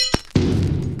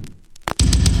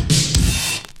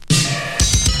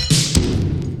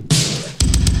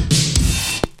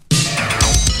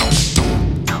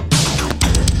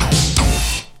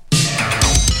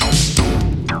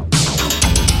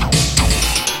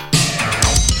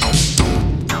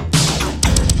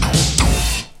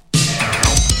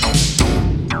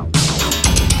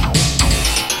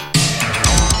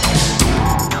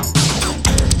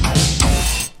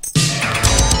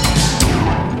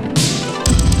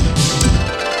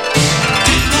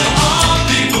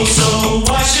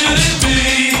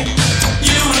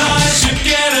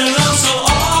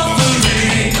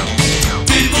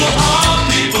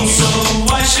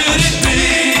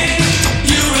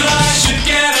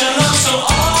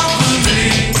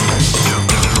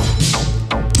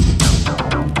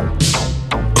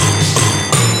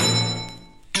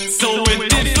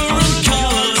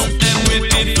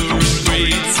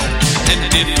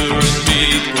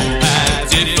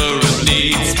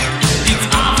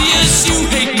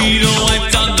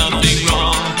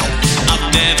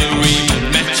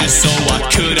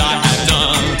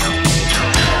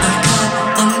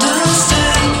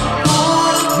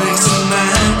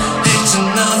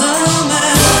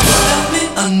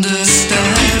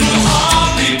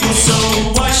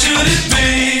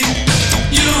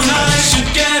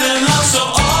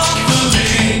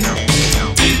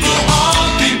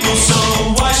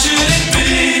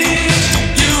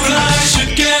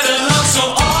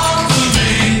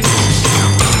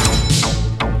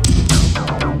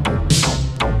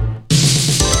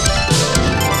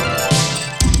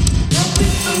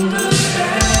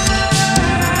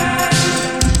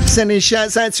 Sending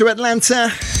shouts out to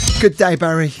Atlanta. Good day,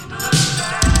 Barry.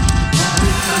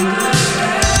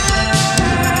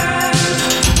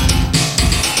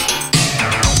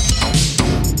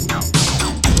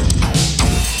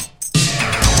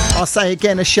 I'll say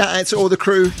again a shout out to all the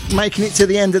crew making it to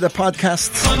the end of the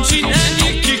podcast. Punching and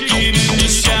you're kicking and you're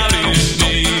shouting at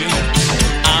me.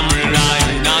 I'm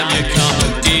relying on your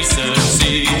common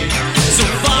decency. So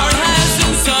far it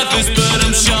hasn't surfaced, but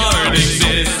I'm sure it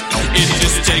exists. It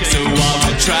just takes a while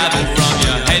to travel from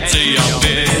your head to your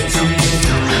fist. I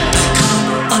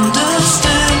can't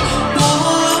understand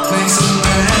what makes a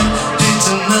man hate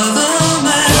another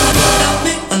man. Help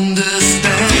me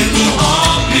understand. People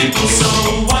are people, so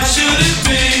why should it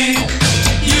be?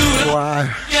 Wow.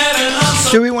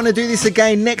 Do we want to do this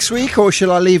again next week, or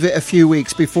shall I leave it a few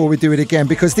weeks before we do it again?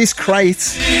 Because this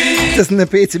crate doesn't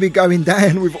appear to be going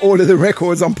down with all of the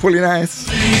records I'm pulling out.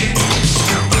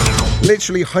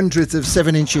 Literally hundreds of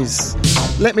 7 inches.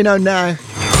 Let me know now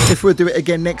if we'll do it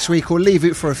again next week or leave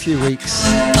it for a few weeks.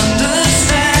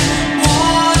 Understand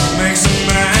what makes a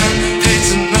man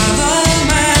hate another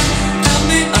man. Help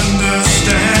me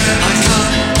understand. I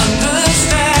can't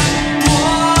understand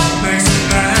what makes a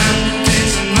man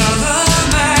hate another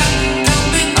man.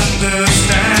 Help me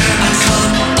understand. I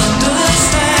can't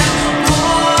understand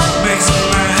what makes a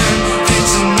man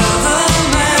hate another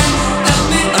man. Help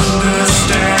me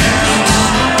understand.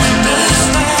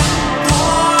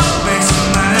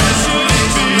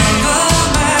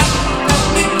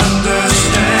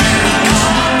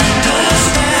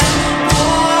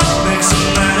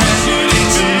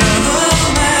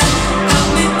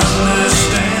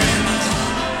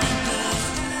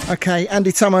 Okay,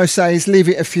 Andy Tomo says, leave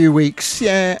it a few weeks.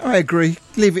 Yeah, I agree.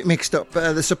 Leave it mixed up.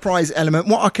 The surprise element.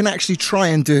 What I can actually try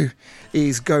and do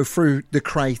is go through the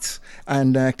crate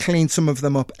and clean some of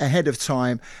them up ahead of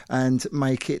time and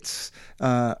make it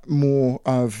more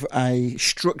of a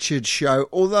structured show.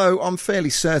 Although I'm fairly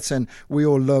certain we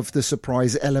all love the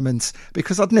surprise elements,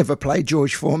 because I'd never play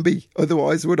George Formby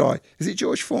otherwise, would I? Is it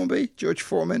George Formby? George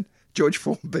Foreman? George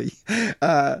Formby.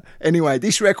 Anyway,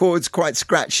 this record's quite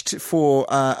scratched for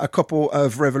a couple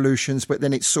of revolutions, but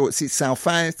then it sorts itself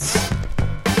out.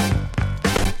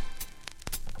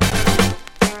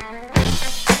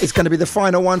 It's going to be the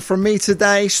final one from me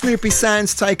today. Snoopy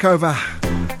Sounds takeover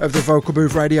of the Vocal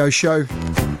Booth Radio Show.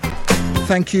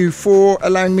 Thank you for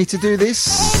allowing me to do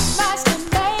this.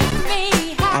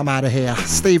 I'm out of here.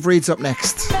 Steve Reed's up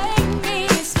next.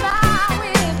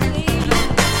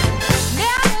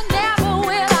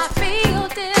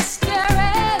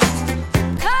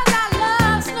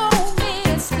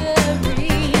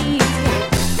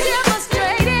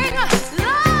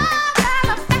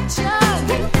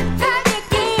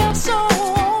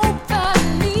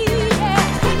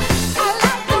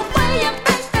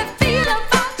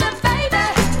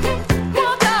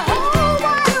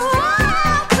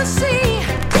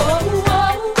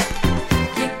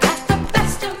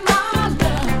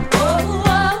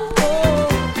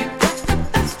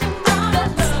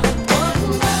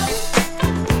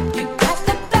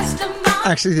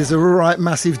 Actually, there's a right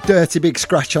massive dirty big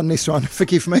scratch on this one.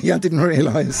 Forgive me, I didn't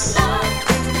realise.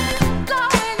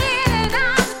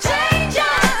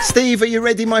 Steve, are you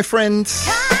ready, my friend?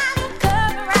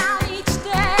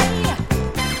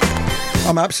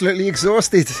 I'm absolutely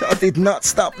exhausted. I did not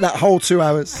stop that whole 2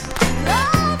 hours.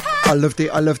 I loved it,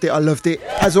 I loved it, I loved it.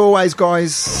 As always,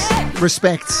 guys,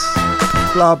 respect.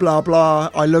 Blah, blah, blah.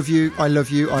 I love you, I love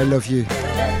you, I love you.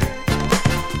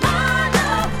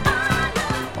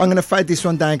 I'm going to fade this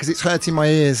one down because it's hurting my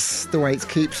ears the way it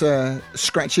keeps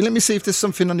scratching. Let me see if there's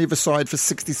something on the other side for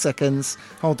 60 seconds.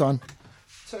 Hold on.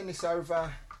 Turn this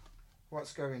over.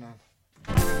 What's going on?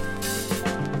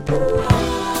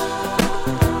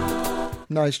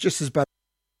 No, it's just as bad.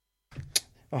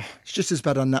 Oh, it's just as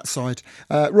bad on that side.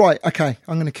 Right, okay.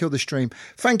 I'm going to kill the stream.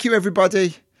 Thank you,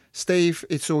 everybody. Steve,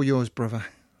 it's all yours, brother.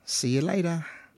 See you later.